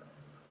marker.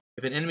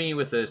 If an enemy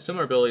with a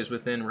similar ability is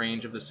within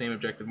range of the same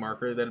objective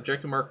marker, that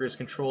objective marker is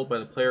controlled by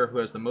the player who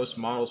has the most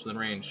models within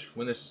range.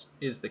 When this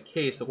is the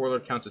case, the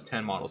Warlord counts as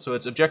 10 models. So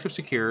it's objective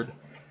secured,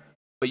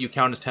 but you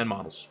count as 10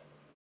 models.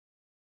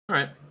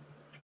 Alright.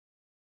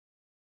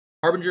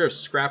 Harbinger of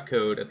Scrap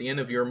Code. At the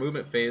end of your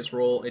movement phase,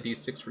 roll a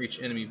d6 for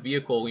each enemy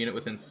vehicle unit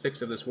within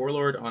 6 of this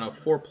Warlord. On a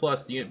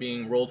 4+, the unit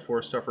being rolled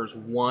for suffers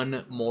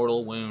 1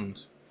 mortal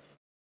wound.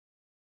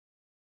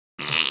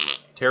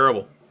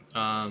 Terrible.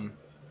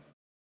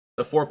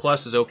 The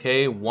 4+ is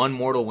okay. 1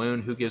 mortal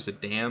wound, who gives a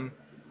damn?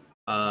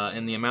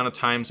 And the amount of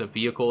times a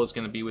vehicle is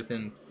going to be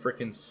within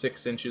frickin'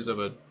 6 inches of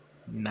a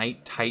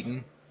Knight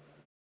Titan.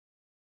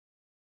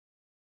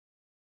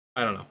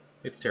 I don't know.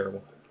 It's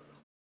terrible.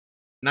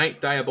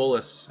 Knight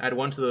Diabolus. Add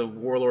 1 to the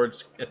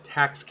Warlord's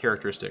attacks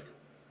characteristic.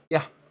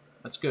 Yeah,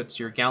 that's good.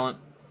 So you're gallant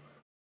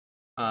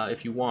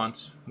if you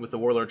want. With the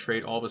Warlord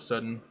trait, all of a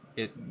sudden,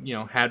 it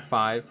had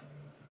 5.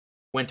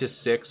 Went to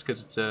 6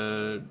 because it's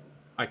a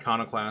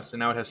Iconoclast, and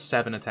now it has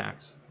 7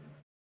 attacks.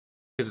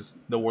 Because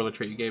the Warlord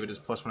trait you gave it is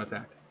 +1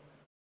 attack.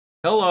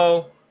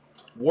 Hello!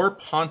 Warp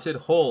Haunted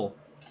Hull.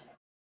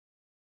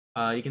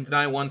 You can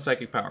deny 1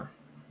 psychic power.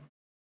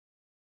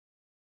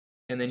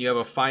 And then you have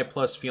a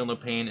 5+ feel no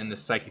pain in the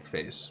psychic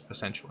phase,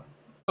 essentially.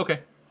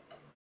 Okay.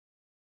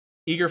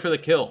 Eager for the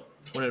kill.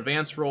 When an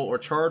advance roll or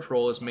charge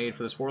roll is made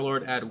for this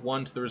Warlord, add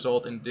 1 to the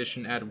result. In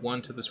addition, add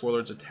 1 to this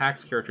Warlord's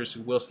attacks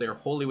characteristic whilst they are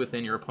wholly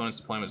within your opponent's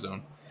deployment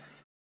zone.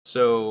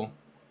 So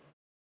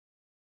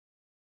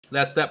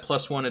that's that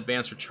 +1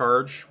 advance or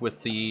charge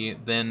with the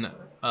then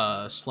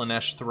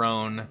Slaanesh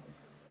Throne,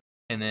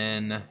 and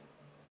then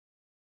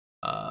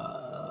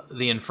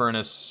the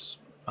Infernus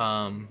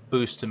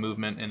boost to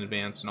movement and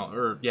advance and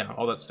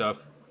all that stuff.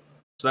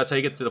 So that's how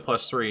you get to the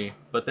 +3.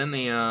 But then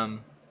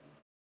the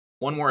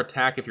 1 more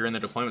attack if you're in the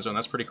deployment zone.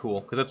 That's pretty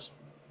cool because that's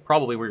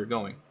probably where you're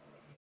going.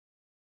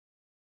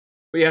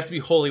 But you have to be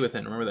wholly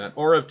within. Remember that.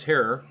 Aura of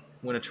Terror.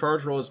 When a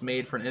charge roll is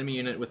made for an enemy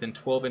unit within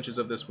 12 inches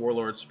of this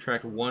Warlord,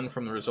 subtract 1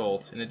 from the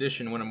result. In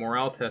addition, when a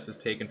morale test is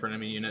taken for an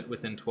enemy unit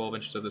within 12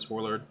 inches of this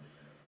Warlord,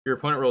 your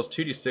opponent rolls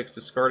 2d6,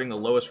 discarding the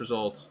lowest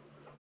result,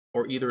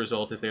 or either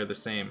result if they are the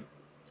same.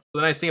 So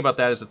the nice thing about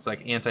that is it's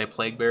like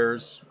anti-Plague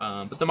Bearers,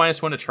 but the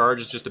 -1 to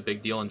charge is just a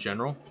big deal in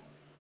general.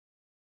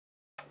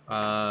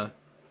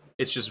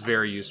 It's just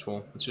very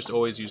useful. It's just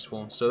always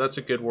useful. So that's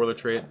a good Warlord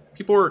trait.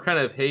 People were kind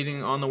of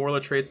hating on the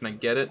Warlord traits, and I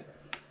get it.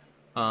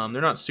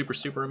 They're not super,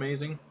 super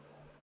amazing.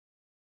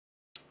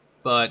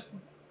 But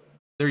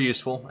They're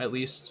useful, at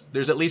least.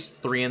 There's at least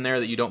 3 in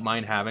there that you don't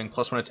mind having.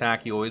 +1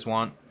 attack you always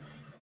want.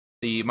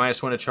 The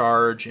 -1 to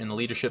charge and the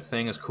leadership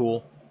thing is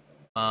cool.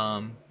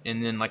 And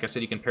then, like I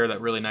said, you can pair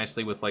that really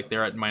nicely with, like,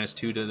 they're at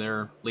 -2 to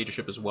their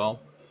leadership as well.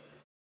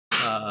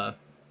 I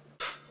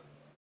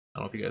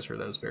don't know if you guys heard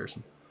that. It was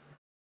embarrassing.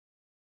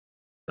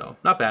 So,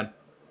 not bad.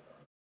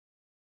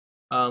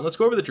 Let's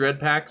go over the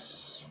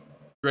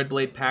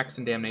Dreadblade packs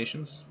and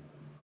damnations.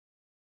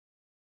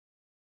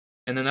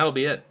 And then that'll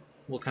be it.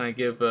 We'll kind of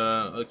give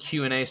a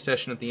Q&A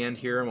session at the end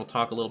here, and we'll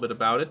talk a little bit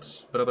about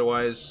it. But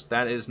otherwise,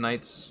 that is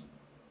Night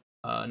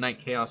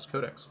Chaos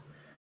Codex.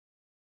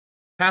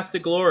 Path to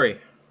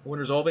Glory. When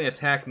resolving an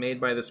attack made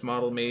by this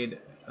model made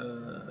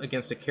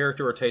against a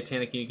character or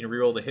Titanic, you can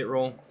reroll the hit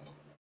roll.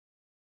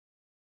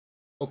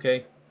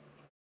 Okay.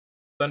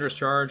 Thunderous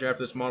Charge.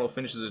 After this model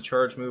finishes a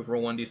charge move,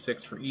 roll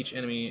 1d6 for each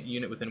enemy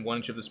unit within 1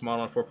 inch of this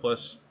model. On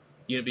 4+,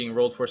 unit being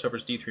rolled for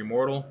suffers D3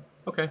 mortal.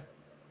 Okay.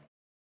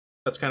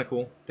 That's kind of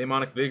cool.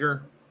 Demonic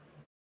Vigor.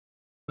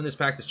 When this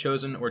pact is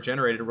chosen or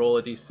generated, roll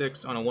a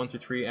d6. On a 1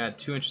 through 3, add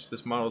 2 inches to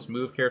this model's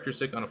move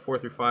characteristic. On a 4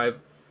 through 5,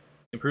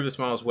 improve this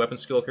model's weapon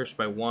skill characteristic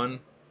by 1.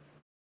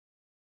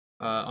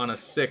 On a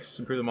 6,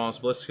 improve the model's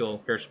ballistic skill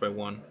characteristic by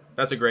 1.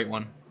 That's a great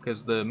one,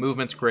 because the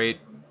movement's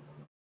great.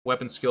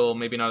 Weapon skill,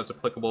 maybe not as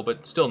applicable,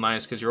 but still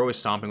nice, because you're always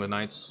stomping with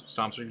knights.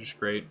 Stomps are just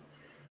great.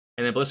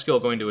 And then ballistic skill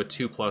going to a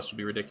 2+ would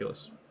be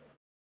ridiculous.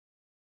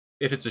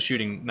 If it's a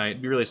shooting knight,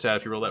 it'd be really sad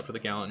if you roll that for the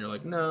gallant and you're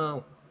like,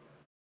 no.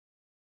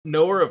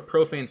 Knower of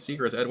Profane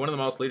Secrets. Add one of the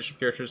model's leadership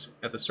characters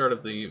at the start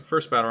of the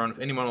first battle round.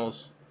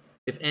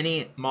 If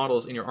any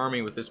models in your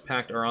army with this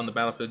pact are on the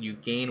battlefield, you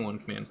gain 1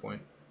 command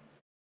point.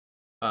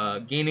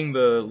 Gaining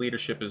the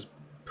leadership is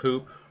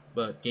poop,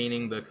 but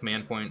gaining the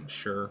command point,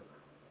 sure.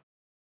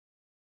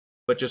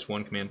 But just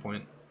 1 command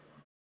point.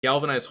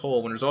 Galvanized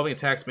Hull. When resolving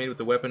attacks made with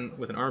the weapon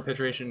with an armor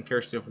penetration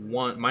characteristic of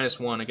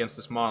 -1 against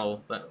this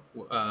model, that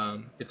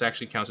it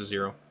actually counts as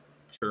 0.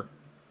 Sure.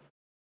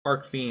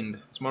 Arc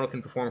Fiend. This model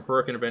can perform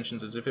heroic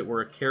interventions as if it were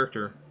a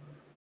character.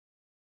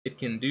 It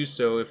can do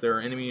so if there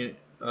are enemy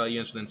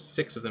units within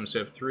 6 of them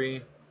instead of 3,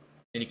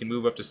 and you can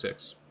move up to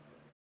 6.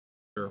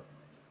 Sure.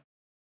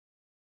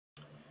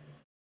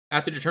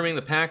 After determining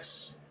the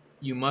packs,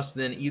 you must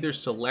then either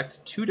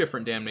select 2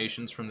 different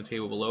damnations from the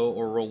table below,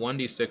 or roll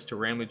 1d6 to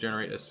randomly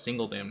generate a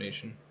single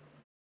damnation.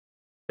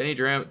 If any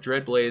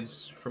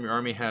Dreadblades from your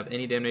army have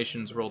any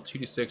damnations, roll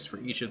 2d6 for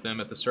each of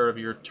them at the start of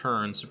your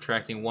turn,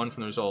 subtracting 1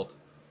 from the result.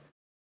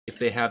 If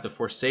they have the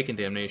Forsaken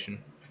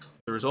damnation,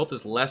 if the result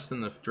is less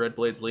than the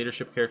Dreadblade's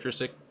leadership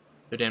characteristic,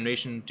 their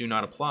damnation do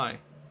not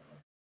apply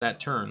that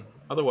turn.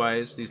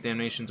 Otherwise, these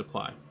damnations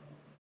apply.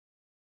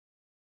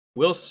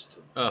 Whilst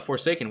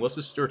Forsaken, whilst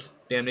this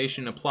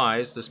damnation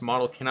applies, this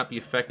model cannot be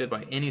affected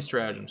by any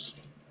stratagems.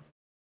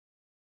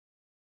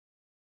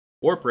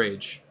 Warp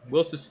Rage.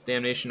 Whilst this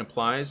damnation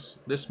applies,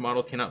 this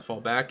model cannot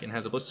fall back and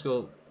has a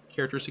ballistic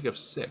characteristic of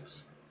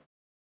 6.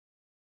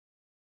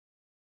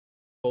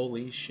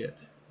 Holy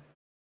shit.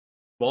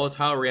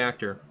 Volatile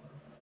Reactor.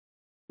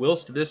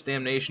 Whilst this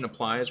damnation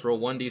applies, roll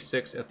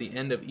 1d6 at the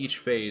end of each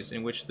phase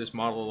in which this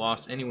model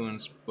lost any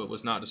wounds but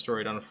was not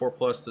destroyed. On a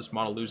 4+, this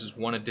model loses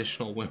 1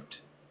 additional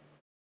wound.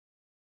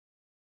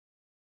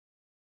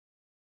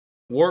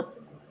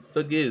 Warp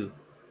Fagoo.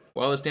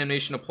 While this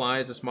damnation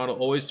applies, this model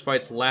always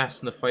fights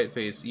last in the fight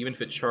phase, even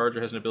if it charges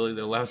or has an ability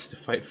that allows it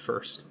to fight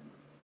first.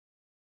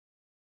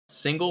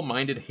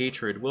 Single-Minded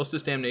Hatred. Whilst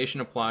this damnation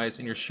applies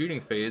in your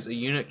shooting phase, a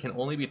unit can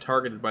only be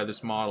targeted by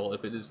this model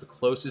if it is the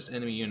closest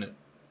enemy unit.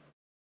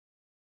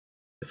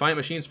 Defiant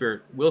Machine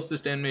Spirit. Whilst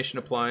this damnation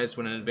applies,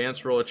 when an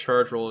advanced roll or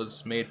charge roll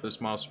is made for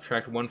this model,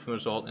 subtract 1 from the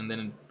result, and then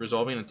in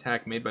resolving an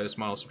attack made by this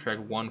model,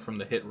 subtract 1 from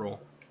the hit roll.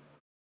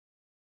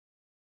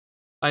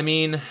 I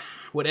mean,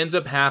 what ends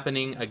up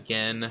happening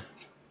again,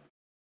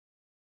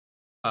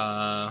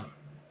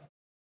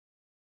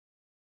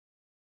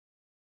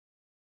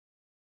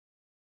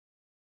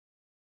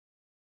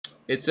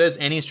 it says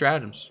any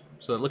stratagems.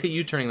 So look at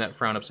you turning that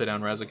frown upside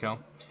down, Razakel.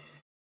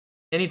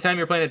 Anytime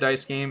you're playing a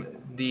dice game,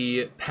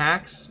 the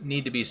packs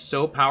need to be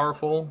so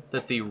powerful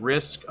that the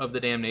risk of the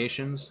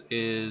damnations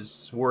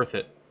is worth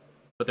it.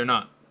 But they're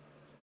not.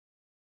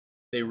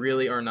 They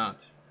really are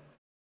not.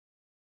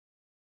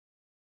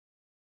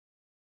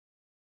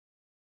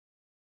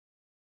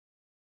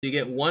 You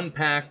get 1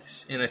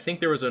 pact, and I think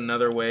there was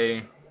another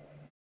way,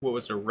 what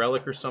was it, a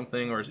relic or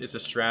something, or it's a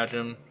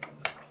stratagem,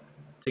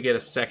 to get a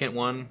second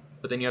one,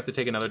 but then you have to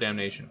take another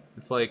damnation.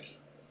 It's like,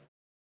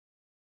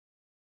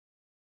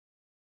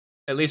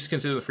 at least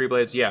consider the free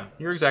blades. Yeah,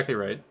 you're exactly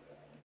right.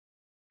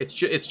 It's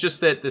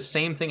just that the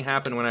same thing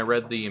happened when I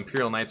read the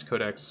Imperial Knights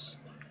Codex,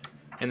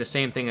 and the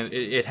same thing,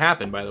 it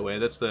happened, by the way.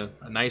 That's a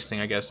nice thing,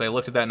 I guess. I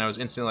looked at that and I was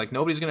instantly like,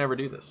 nobody's going to ever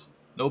do this.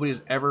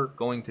 Nobody's ever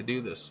going to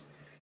do this.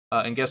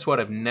 And guess what?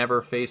 I've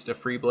never faced a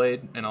free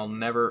blade, and I'll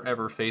never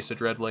ever face a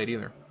dreadblade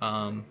either.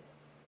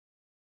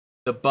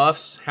 The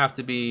buffs have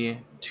to be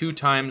 2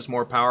 times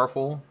more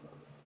powerful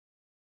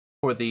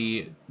for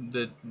the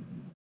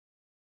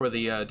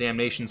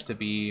damnations to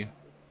be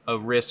a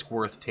risk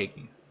worth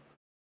taking.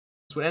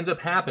 So what ends up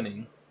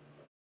happening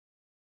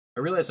I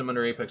realize I'm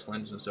under Apex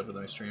Legends and stuff with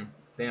my stream.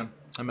 Damn,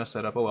 I messed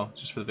that up. Oh well,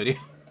 it's just for the video.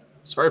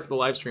 Sorry for the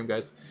live stream,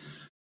 guys.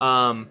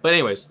 But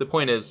anyways, the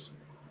point is,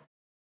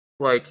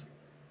 like,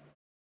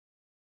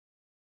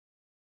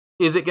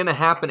 is it going to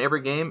happen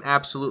every game?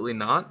 Absolutely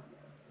not.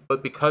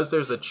 But because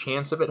there's a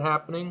chance of it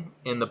happening,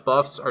 and the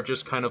buffs are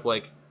just kind of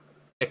like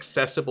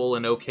accessible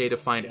and okay to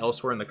find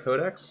elsewhere in the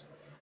Codex,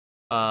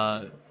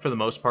 for the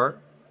most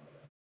part,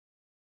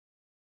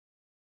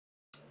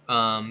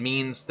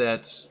 means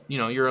that, you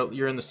know,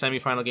 you're in the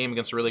semifinal game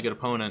against a really good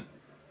opponent,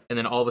 and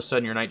then all of a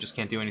sudden your knight just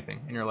can't do anything,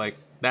 and you're like,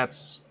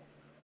 that's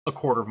a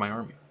quarter of my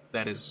army.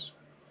 That is,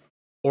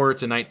 or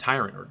it's a knight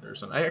tyrant or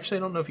something. I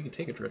don't know if you can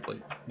take a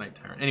Dreadblade knight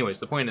tyrant. Anyways,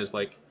 the point is,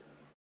 like,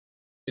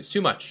 it's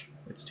too much.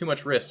 It's too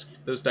much risk.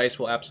 Those dice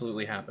will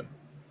absolutely happen.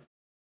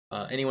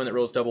 Anyone that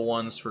rolls double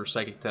ones for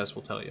psychic tests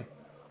will tell you.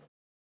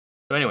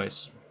 So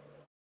anyways,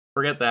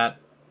 forget that.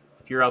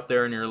 If you're out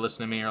there and you're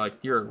listening to me, you're like,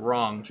 you're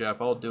wrong,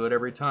 Jeff. I'll do it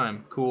every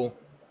time. Cool.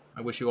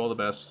 I wish you all the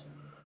best.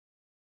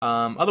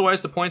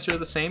 Otherwise, the points are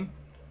the same.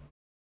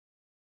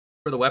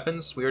 For the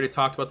weapons, we already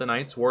talked about the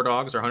knights. War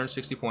dogs are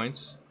 160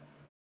 points.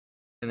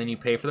 And then you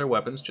pay for their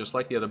weapons, just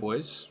like the other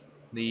boys.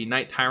 The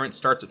knight tyrant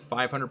starts at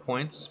 500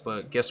 points,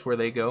 but guess where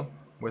they go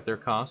with their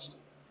cost?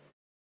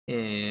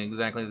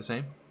 Exactly the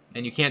same.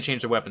 And you can't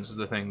change their weapons, is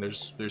the thing.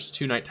 There's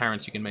two knight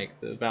tyrants you can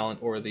make, the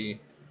Valiant or the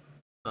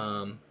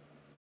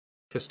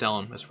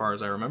Castellan, as far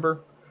as I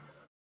remember.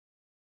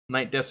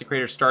 Knight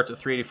Desecrator starts at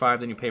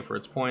 385, then you pay for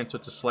its points, so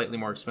it's a slightly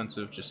more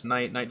expensive just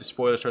knight. Knight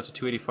Despoiler starts at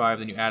 285,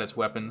 then you add its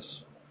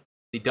weapons.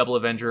 The Double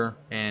Avenger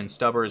and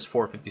Stubber is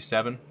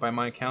 457 by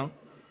my account.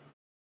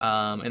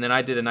 And then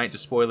I did a Knight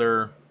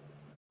Despoiler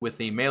with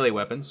the melee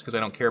weapons, because I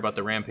don't care about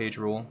the Rampage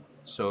rule,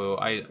 so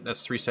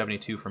that's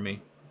 372 for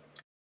me.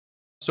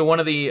 So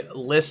one of the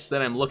lists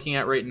that I'm looking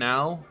at right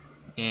now,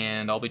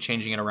 and I'll be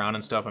changing it around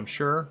and stuff, I'm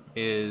sure,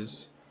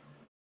 is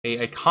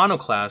a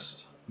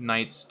Iconoclast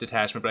Knights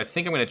detachment, but I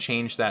think I'm going to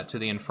change that to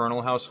the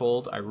Infernal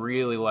household. I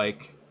really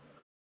like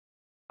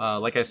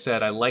I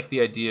said, I like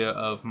the idea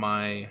of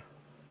my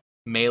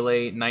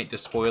melee Knight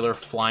Despoiler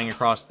flying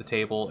across the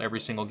table every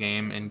single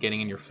game and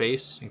getting in your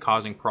face and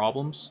causing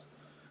problems.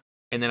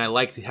 And then I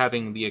like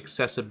having the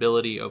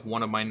accessibility of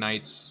one of my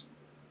knights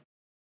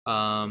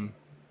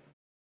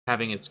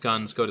having its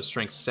guns go to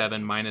strength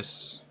 7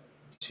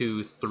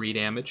 -2, 3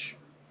 damage.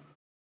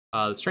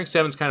 The strength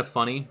 7 is kind of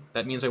funny.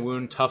 That means I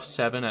wound tough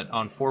 7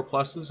 on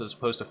 4+ as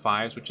opposed to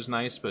 5s, which is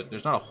nice, but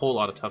there's not a whole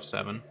lot of tough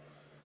 7.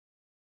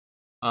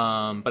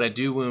 But I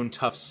do wound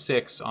tough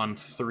 6 on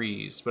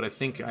 3s, but I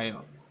think I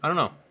don't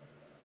know.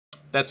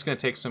 That's going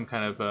to take some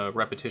kind of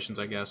repetitions,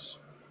 I guess.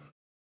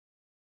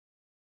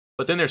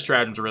 But then their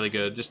stratagems are really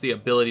good. Just the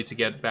ability to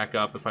get back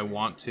up if I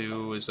want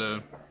to is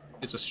a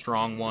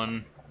strong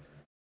one.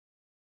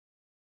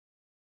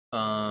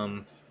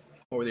 What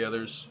were the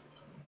others?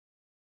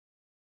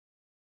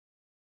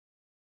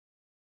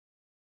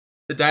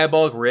 The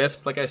Diabolic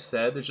Rift, like I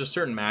said, there's just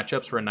certain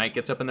matchups where a knight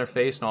gets up in their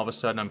face and all of a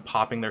sudden I'm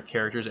popping their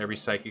characters every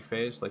psychic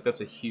phase. Like,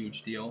 that's a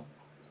huge deal.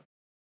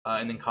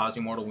 And then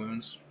causing mortal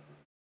wounds.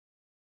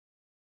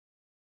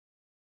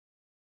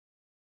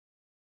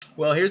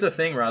 Well, here's the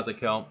thing,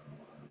 Razakel.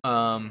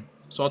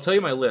 So I'll tell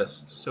you my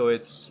list. So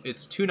it's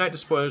 2 Knight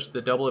Despoilers with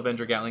the Double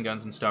Avenger Gatling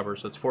Guns and Stubber,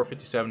 so it's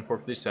 457,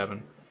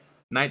 457.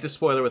 Knight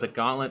Despoiler with a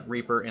Gauntlet,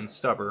 Reaper, and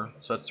Stubber,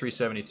 so that's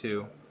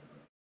 372.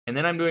 And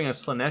then I'm doing a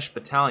Slanesh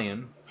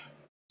Battalion.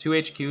 2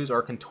 HQs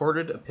are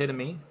Contorted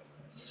Epitome,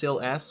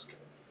 Syl-esque.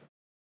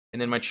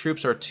 And then my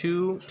troops are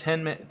 2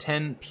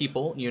 10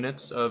 people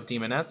units of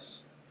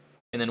Demonettes,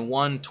 and then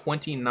 1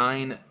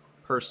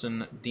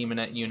 29-person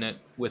Demonette unit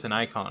with an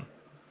icon.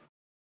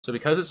 So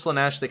because it's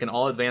Slanesh, they can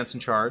all advance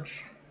and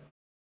charge.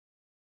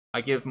 I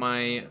give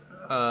my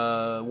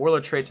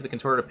Warlord trait to the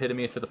Contorted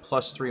Epitome for the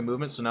 +3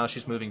 movement, so now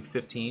she's moving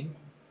 15.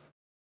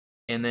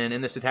 And then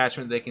in this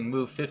attachment, they can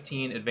move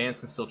 15,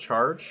 advance, and still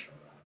charge.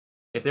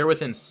 If they're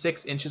within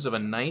 6 inches of a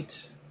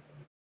knight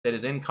that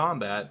is in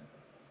combat,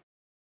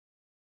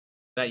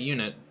 that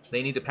unit,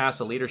 they need to pass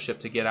a leadership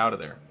to get out of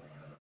there.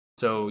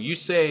 So you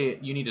say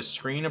you need to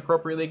screen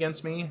appropriately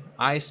against me.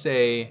 I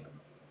say,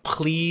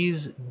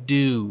 please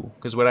do.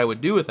 Because what I would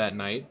do with that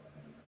knight,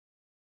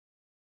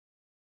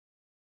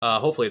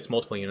 hopefully it's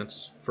multiple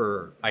units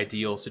for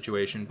ideal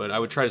situation, but I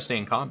would try to stay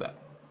in combat.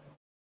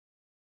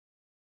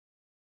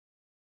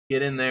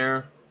 Get in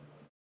there,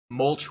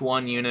 mulch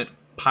one unit,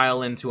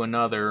 pile into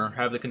another,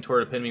 have the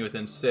Contorted Epitome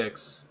within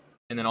 6,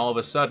 and then all of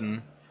a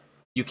sudden,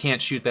 you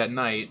can't shoot that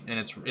knight, and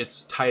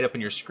it's tied up in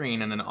your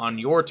screen, and then on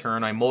your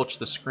turn, I mulch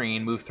the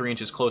screen, move 3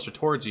 inches closer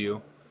towards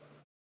you,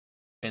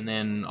 and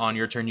then on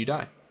your turn you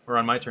die. Or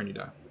on my turn you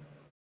die.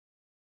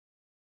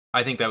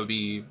 I think that would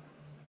be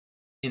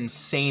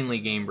insanely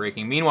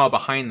game-breaking. Meanwhile,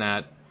 behind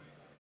that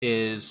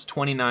is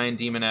 29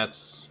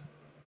 Demonettes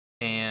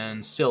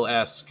and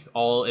Syl-esque,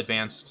 all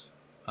advanced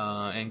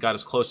and got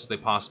as close as they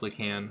possibly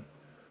can.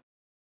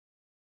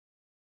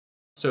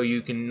 So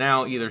you can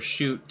now either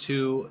shoot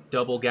 2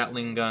 double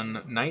Gatling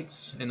gun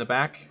knights in the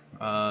back.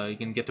 You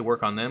can get to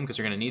work on them because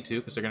you're going to need to,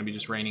 because they're going to be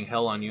just raining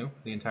hell on you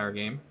the entire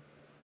game.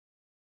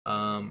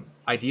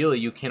 Ideally,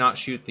 you cannot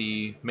shoot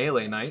the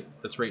melee knight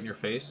that's right in your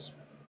face,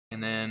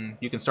 and then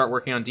you can start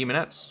working on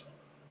demonettes.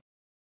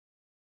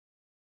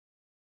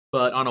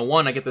 But on a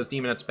 1, I get those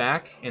demonettes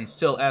back, and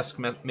still Esk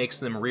makes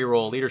them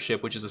reroll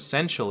leadership, which is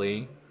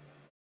essentially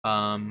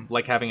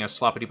like having a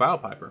sloppity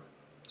biopiper.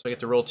 So I get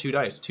to roll 2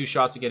 dice, 2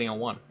 shots at getting a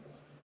 1.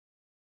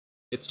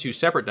 It's 2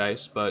 separate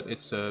dice, but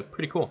it's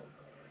pretty cool.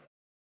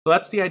 So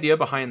that's the idea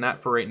behind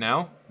that for right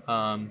now.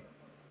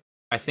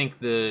 I think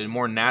the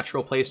more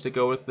natural place to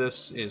go with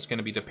this is going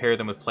to be to pair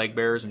them with Plague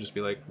Bearers and just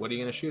be like, what are you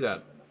going to shoot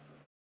at?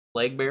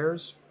 Plague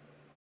Bearers?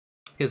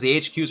 Because the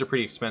HQs are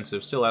pretty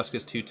expensive. Still Esk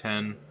is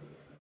 210.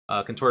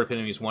 Contorted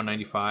Epitome is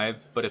 195,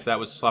 but if that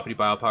was Sloppity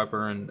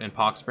Biopiper and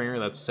Poxbringer,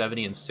 that's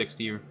 70 and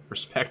 60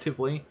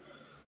 respectively.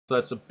 So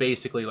that's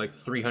basically like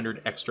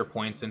 300 extra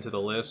points into the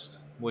list,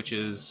 which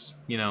is,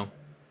 you know...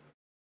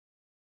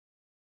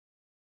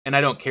 And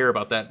I don't care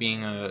about that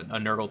being a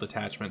Nurgle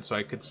detachment, so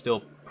I could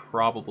still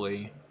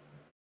probably...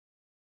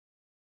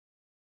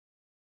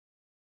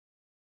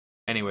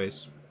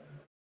 Anyways,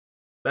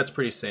 that's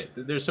pretty safe.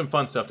 There's some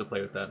fun stuff to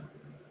play with that.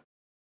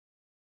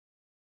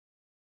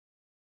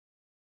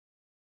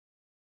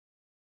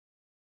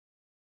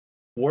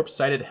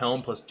 Warp-sided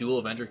helm plus dual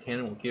Avenger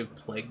cannon will give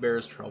Plague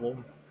Bearers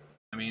trouble.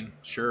 I mean,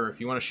 sure, if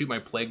you want to shoot my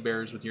Plague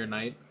Bearers with your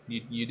knight,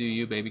 you do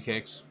you, baby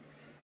cakes.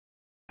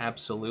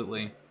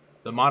 Absolutely.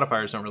 The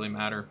modifiers don't really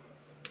matter.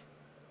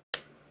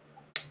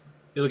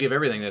 It'll give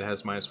everything that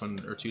has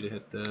 -1 or 2 to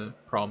hit the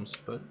problems,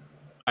 but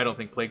I don't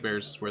think Plague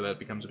Bearers is where that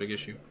becomes a big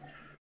issue.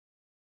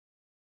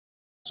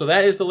 So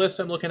that is the list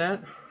I'm looking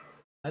at.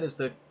 That is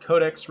the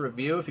Codex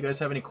review. If you guys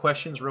have any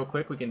questions real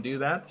quick, we can do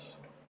that.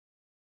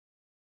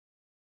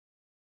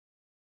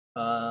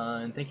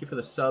 And thank you for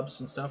the subs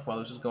and stuff while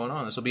this is going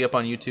on. This will be up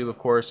on YouTube, of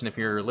course, and if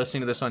you're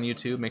listening to this on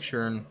YouTube, make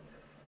sure and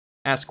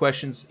ask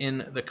questions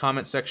in the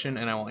comment section,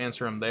 and I will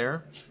answer them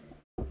there.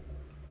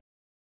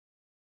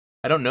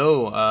 I don't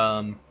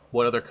know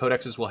what other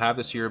codexes we'll have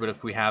this year, but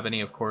if we have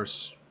any, of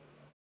course,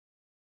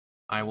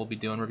 I will be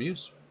doing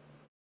reviews.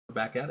 We're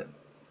back at it.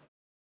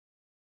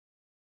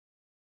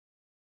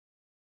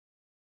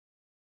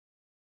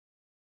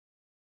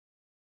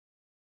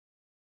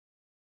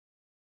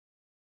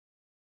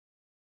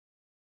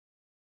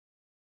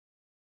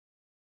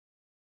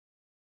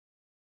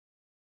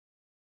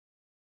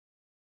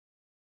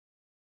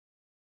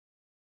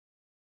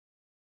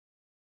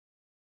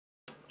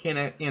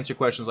 Can't answer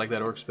questions like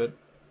that, Orcspit.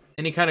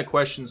 Any kind of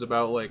questions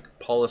about like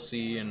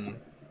policy and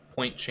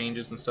point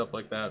changes and stuff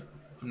like that,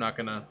 I'm not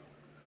gonna.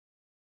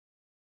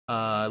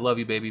 I love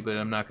you, baby, but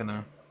I'm not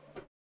gonna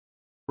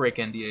break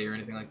NDA or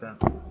anything like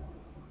that.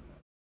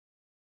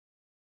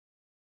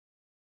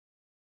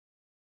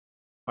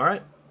 All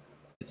right.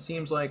 It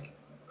seems like.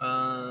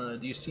 Do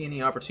you see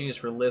any opportunities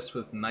for lists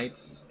with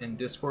knights and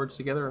discords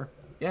together?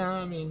 Yeah,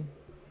 I mean,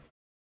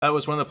 that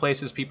was one of the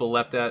places people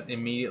leapt at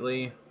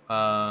immediately.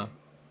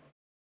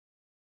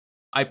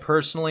 I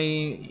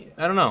personally,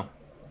 I don't know.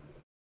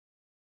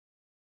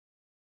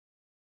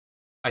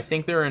 I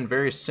think they're in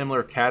very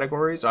similar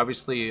categories.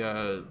 Obviously,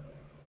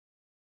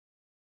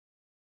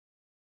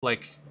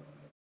 like,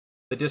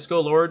 the Disco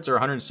Lords are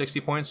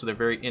 160 points, so they're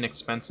very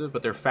inexpensive,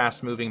 but they're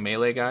fast-moving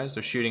melee guys.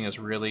 Their shooting is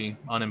really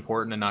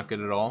unimportant and not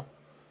good at all.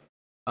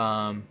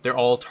 They're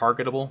all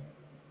targetable,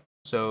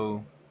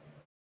 so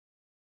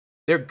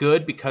they're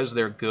good because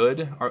they're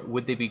good.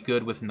 Would they be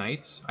good with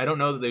knights? I don't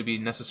know that they'd be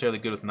necessarily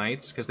good with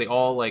knights, because they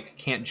all like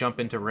can't jump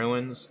into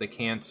ruins. They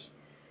can't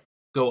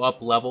go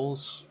up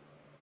levels.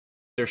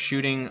 Their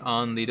shooting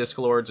on the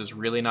Disco Lords is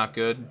really not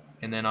good,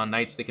 and then on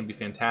knights they can be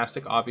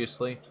fantastic,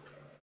 obviously.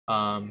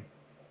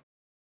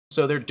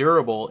 So they're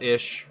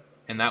durable-ish,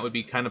 and that would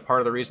be kind of part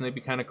of the reason they'd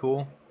be kind of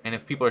cool. And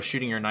if people are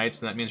shooting your knights,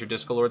 then that means your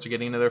Disco Lords are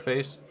getting into their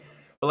face.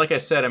 But like I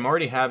said, I'm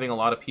already having a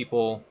lot of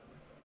people,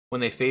 when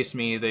they face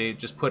me, they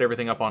just put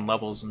everything up on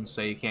levels and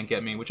say you can't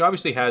get me, which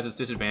obviously has its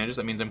disadvantages.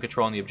 That means I'm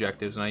controlling the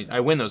objectives, and I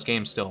win those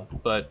games still.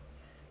 But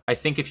I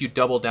think if you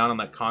double down on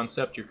that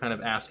concept, you're kind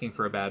of asking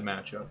for a bad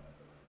matchup.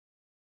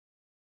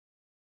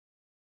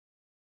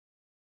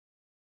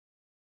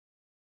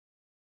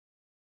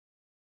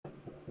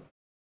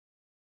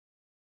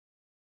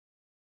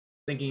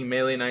 Thinking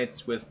melee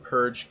knights with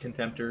Purge,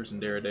 Contemptors,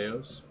 and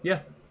Daradeos.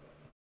 Yeah.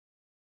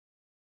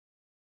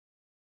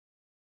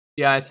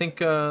 Yeah, I think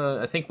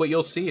what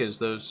you'll see is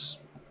the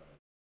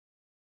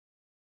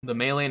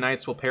melee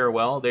knights will pair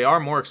well. They are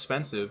more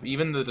expensive.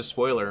 Even the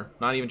Despoiler,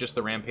 not even just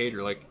the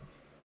Rampager. Like,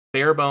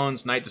 bare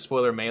bones Knight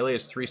Despoiler melee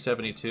is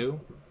 372.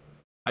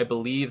 I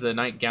believe the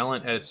Knight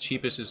Gallant at its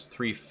cheapest is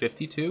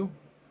 352,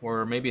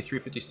 or maybe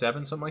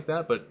 357, something like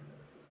that, but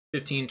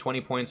 15,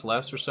 20 points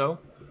less or so.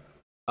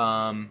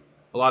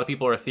 A lot of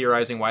people are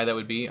theorizing why that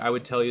would be. I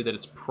would tell you that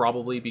it's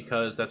probably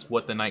because that's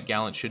what the Knight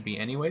Gallant should be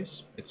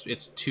anyways.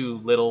 It's too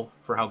little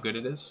for how good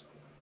it is.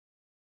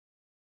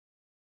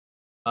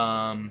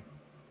 But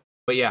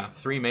yeah,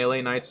 3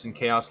 melee knights and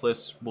chaos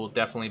lists will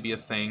definitely be a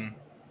thing.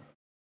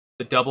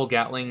 The double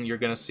Gatling you're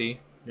gonna see.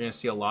 You're gonna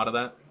see a lot of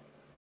that.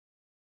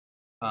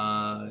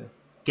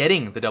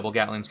 Getting the double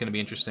Gatling is gonna be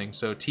interesting.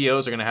 So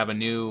TOs are gonna have a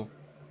new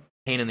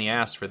pain in the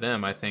ass for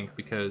them, I think,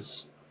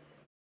 because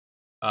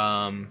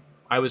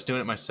I was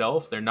doing it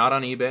myself. They're not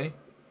on eBay.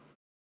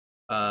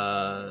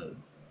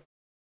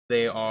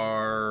 They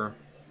are...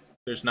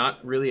 There's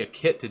not really a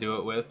kit to do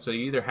it with, so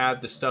you either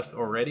have the stuff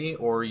already,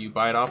 or you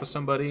buy it off of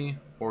somebody,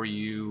 or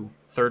you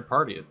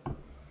third-party it.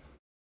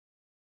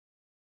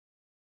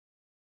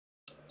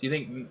 Do you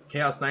think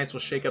Chaos Knights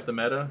will shake up the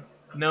meta?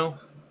 No.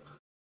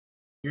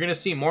 You're going to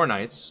see more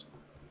Knights.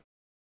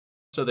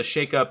 So the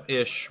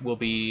shake-up-ish will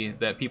be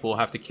that people will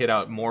have to kit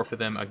out more for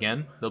them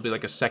again. There'll be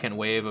like a second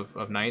wave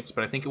of Knights,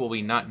 but I think it will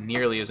be not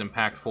nearly as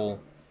impactful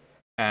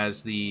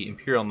as the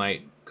Imperial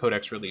Knight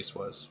Codex release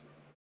was.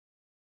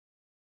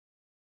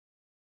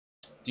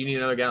 Do you need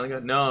another Gatling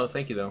gun? No,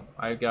 thank you, though.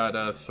 I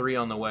got 3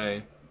 on the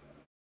way.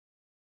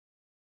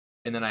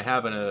 And then I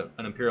have an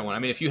Imperial one. I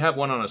mean, if you have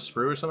one on a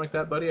sprue or something like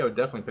that, buddy, I would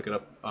definitely pick it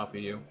up off of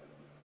you.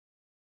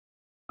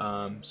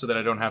 So that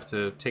I don't have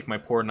to take my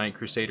poor Knight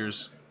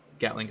Crusader's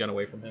Gatling gun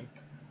away from him.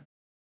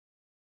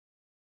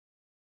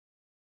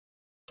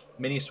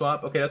 Mini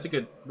swap? Okay, that's a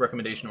good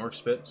recommendation,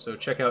 Orcspit. So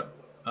check out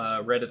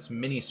Reddit's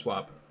mini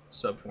swap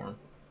subforum.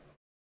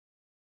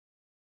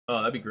 Oh,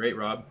 that'd be great,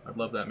 Rob. I'd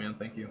love that, man.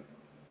 Thank you.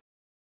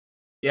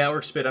 Yeah,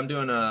 Orcspit, I'm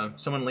doing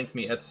someone linked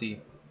me Etsy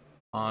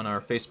on our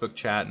Facebook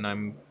chat,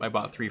 and I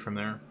bought 3 from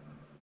there.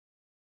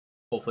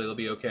 Hopefully they'll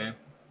be okay.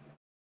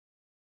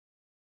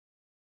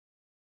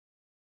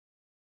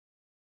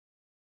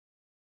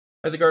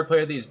 As a guard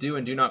player, these do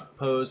and do not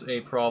pose a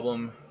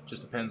problem.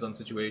 Just depends on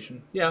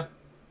situation. Yeah.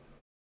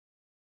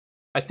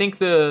 I think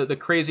the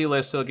crazy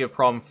list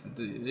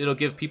it'll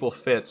give people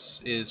fits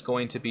is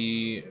going to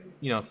be,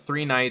 you know,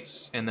 3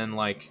 knights and then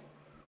like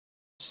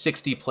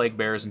 60 plague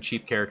bears and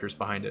cheap characters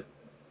behind it.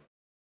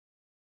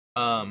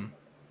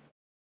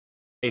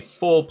 A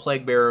full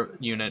plague bear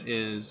unit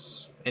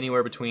is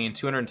anywhere between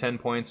 210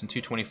 points and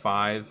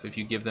 225 if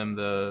you give them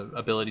the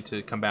ability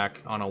to come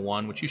back on a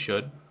 1, which you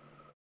should.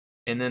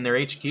 And then their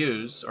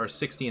HQs are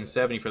 60 and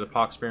 70 for the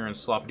Poxbearer and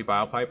Sloppity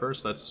Bilepiper,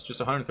 so that's just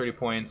 130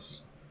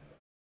 points.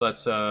 So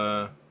that's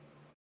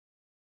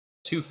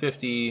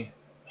 250,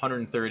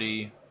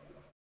 130.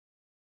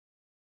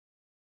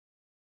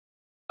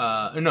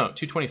 No,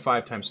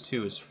 225 times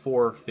 2 is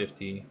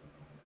 450,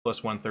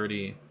 plus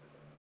 130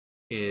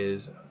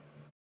 is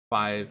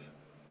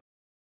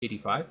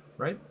 585,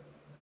 right?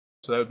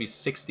 So that would be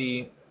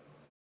 60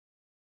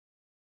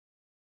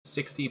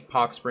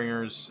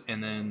 Poxbringers,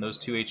 and then those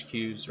 2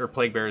 HQs, or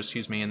Plague Bearers,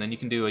 excuse me, and then you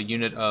can do a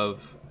unit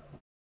of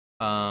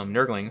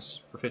Nurglings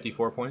for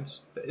 54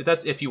 points.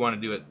 That's if you want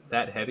to do it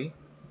that heavy.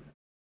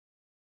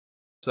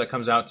 So that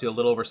comes out to a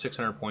little over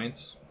 600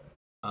 points.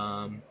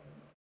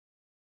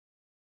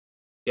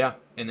 Yeah,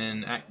 and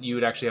then you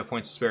would actually have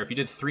points to spare if you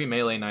did 3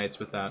 melee knights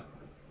with that.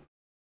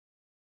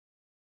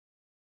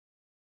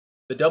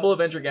 The double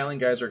Avenger Gatling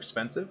guys are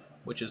expensive,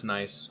 which is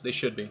nice. They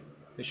should be.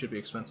 They should be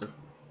expensive.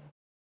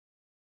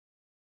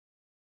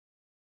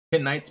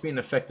 Can knights be an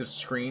effective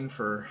screen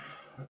for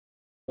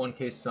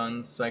 1K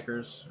Suns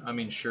Psychers? I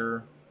mean,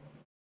 sure.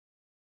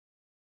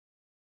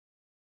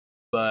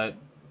 But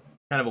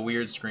kind of a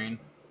weird screen.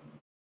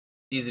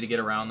 Easy to get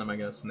around them, I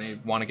guess, and they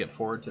want to get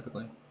forward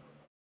typically.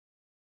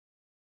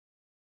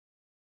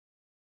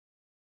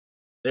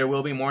 There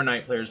will be more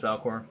knight players,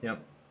 Valcor.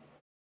 Yep.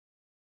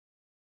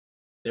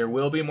 There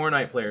will be more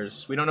knight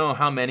players. We don't know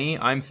how many.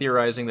 I'm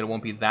theorizing that it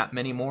won't be that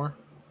many more.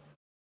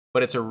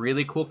 But it's a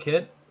really cool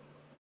kit.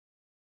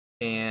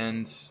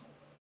 And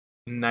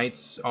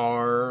knights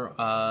are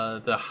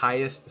the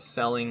highest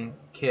selling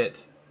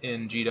kit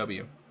in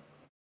GW.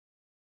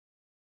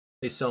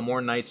 They sell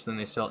more knights than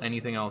they sell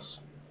anything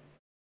else.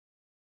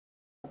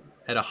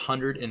 At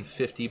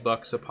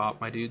 $150 a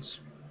pop, my dudes.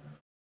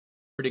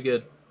 Pretty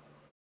good.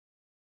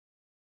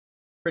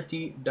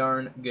 Pretty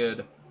darn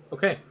good.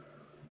 Okay.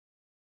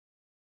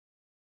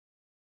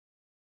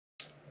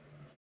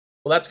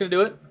 Well, that's going to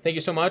do it. Thank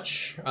you so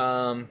much.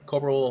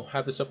 Cobra will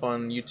have this up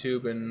on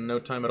YouTube in no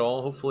time at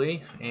all,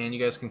 hopefully. And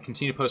you guys can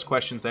continue to post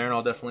questions there, and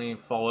I'll definitely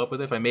follow up with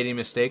it. If I made any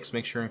mistakes,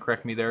 make sure and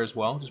correct me there as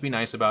well. Just be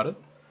nice about it.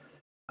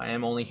 I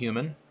am only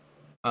human.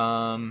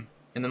 And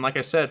then, like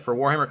I said, for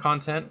Warhammer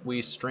content,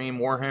 we stream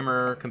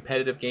Warhammer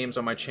competitive games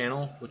on my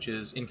channel, which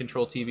is In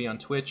Control TV on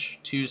Twitch,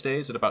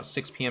 Tuesdays at about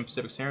 6 p.m.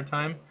 Pacific Standard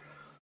Time.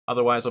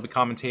 Otherwise, I'll be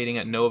commentating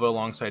at Nova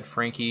alongside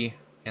Frankie,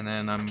 and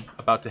then I'm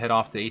about to head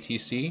off to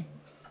ATC.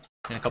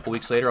 And a couple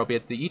weeks later, I'll be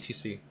at the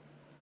ETC.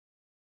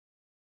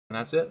 And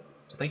that's it.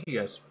 So thank you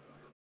guys.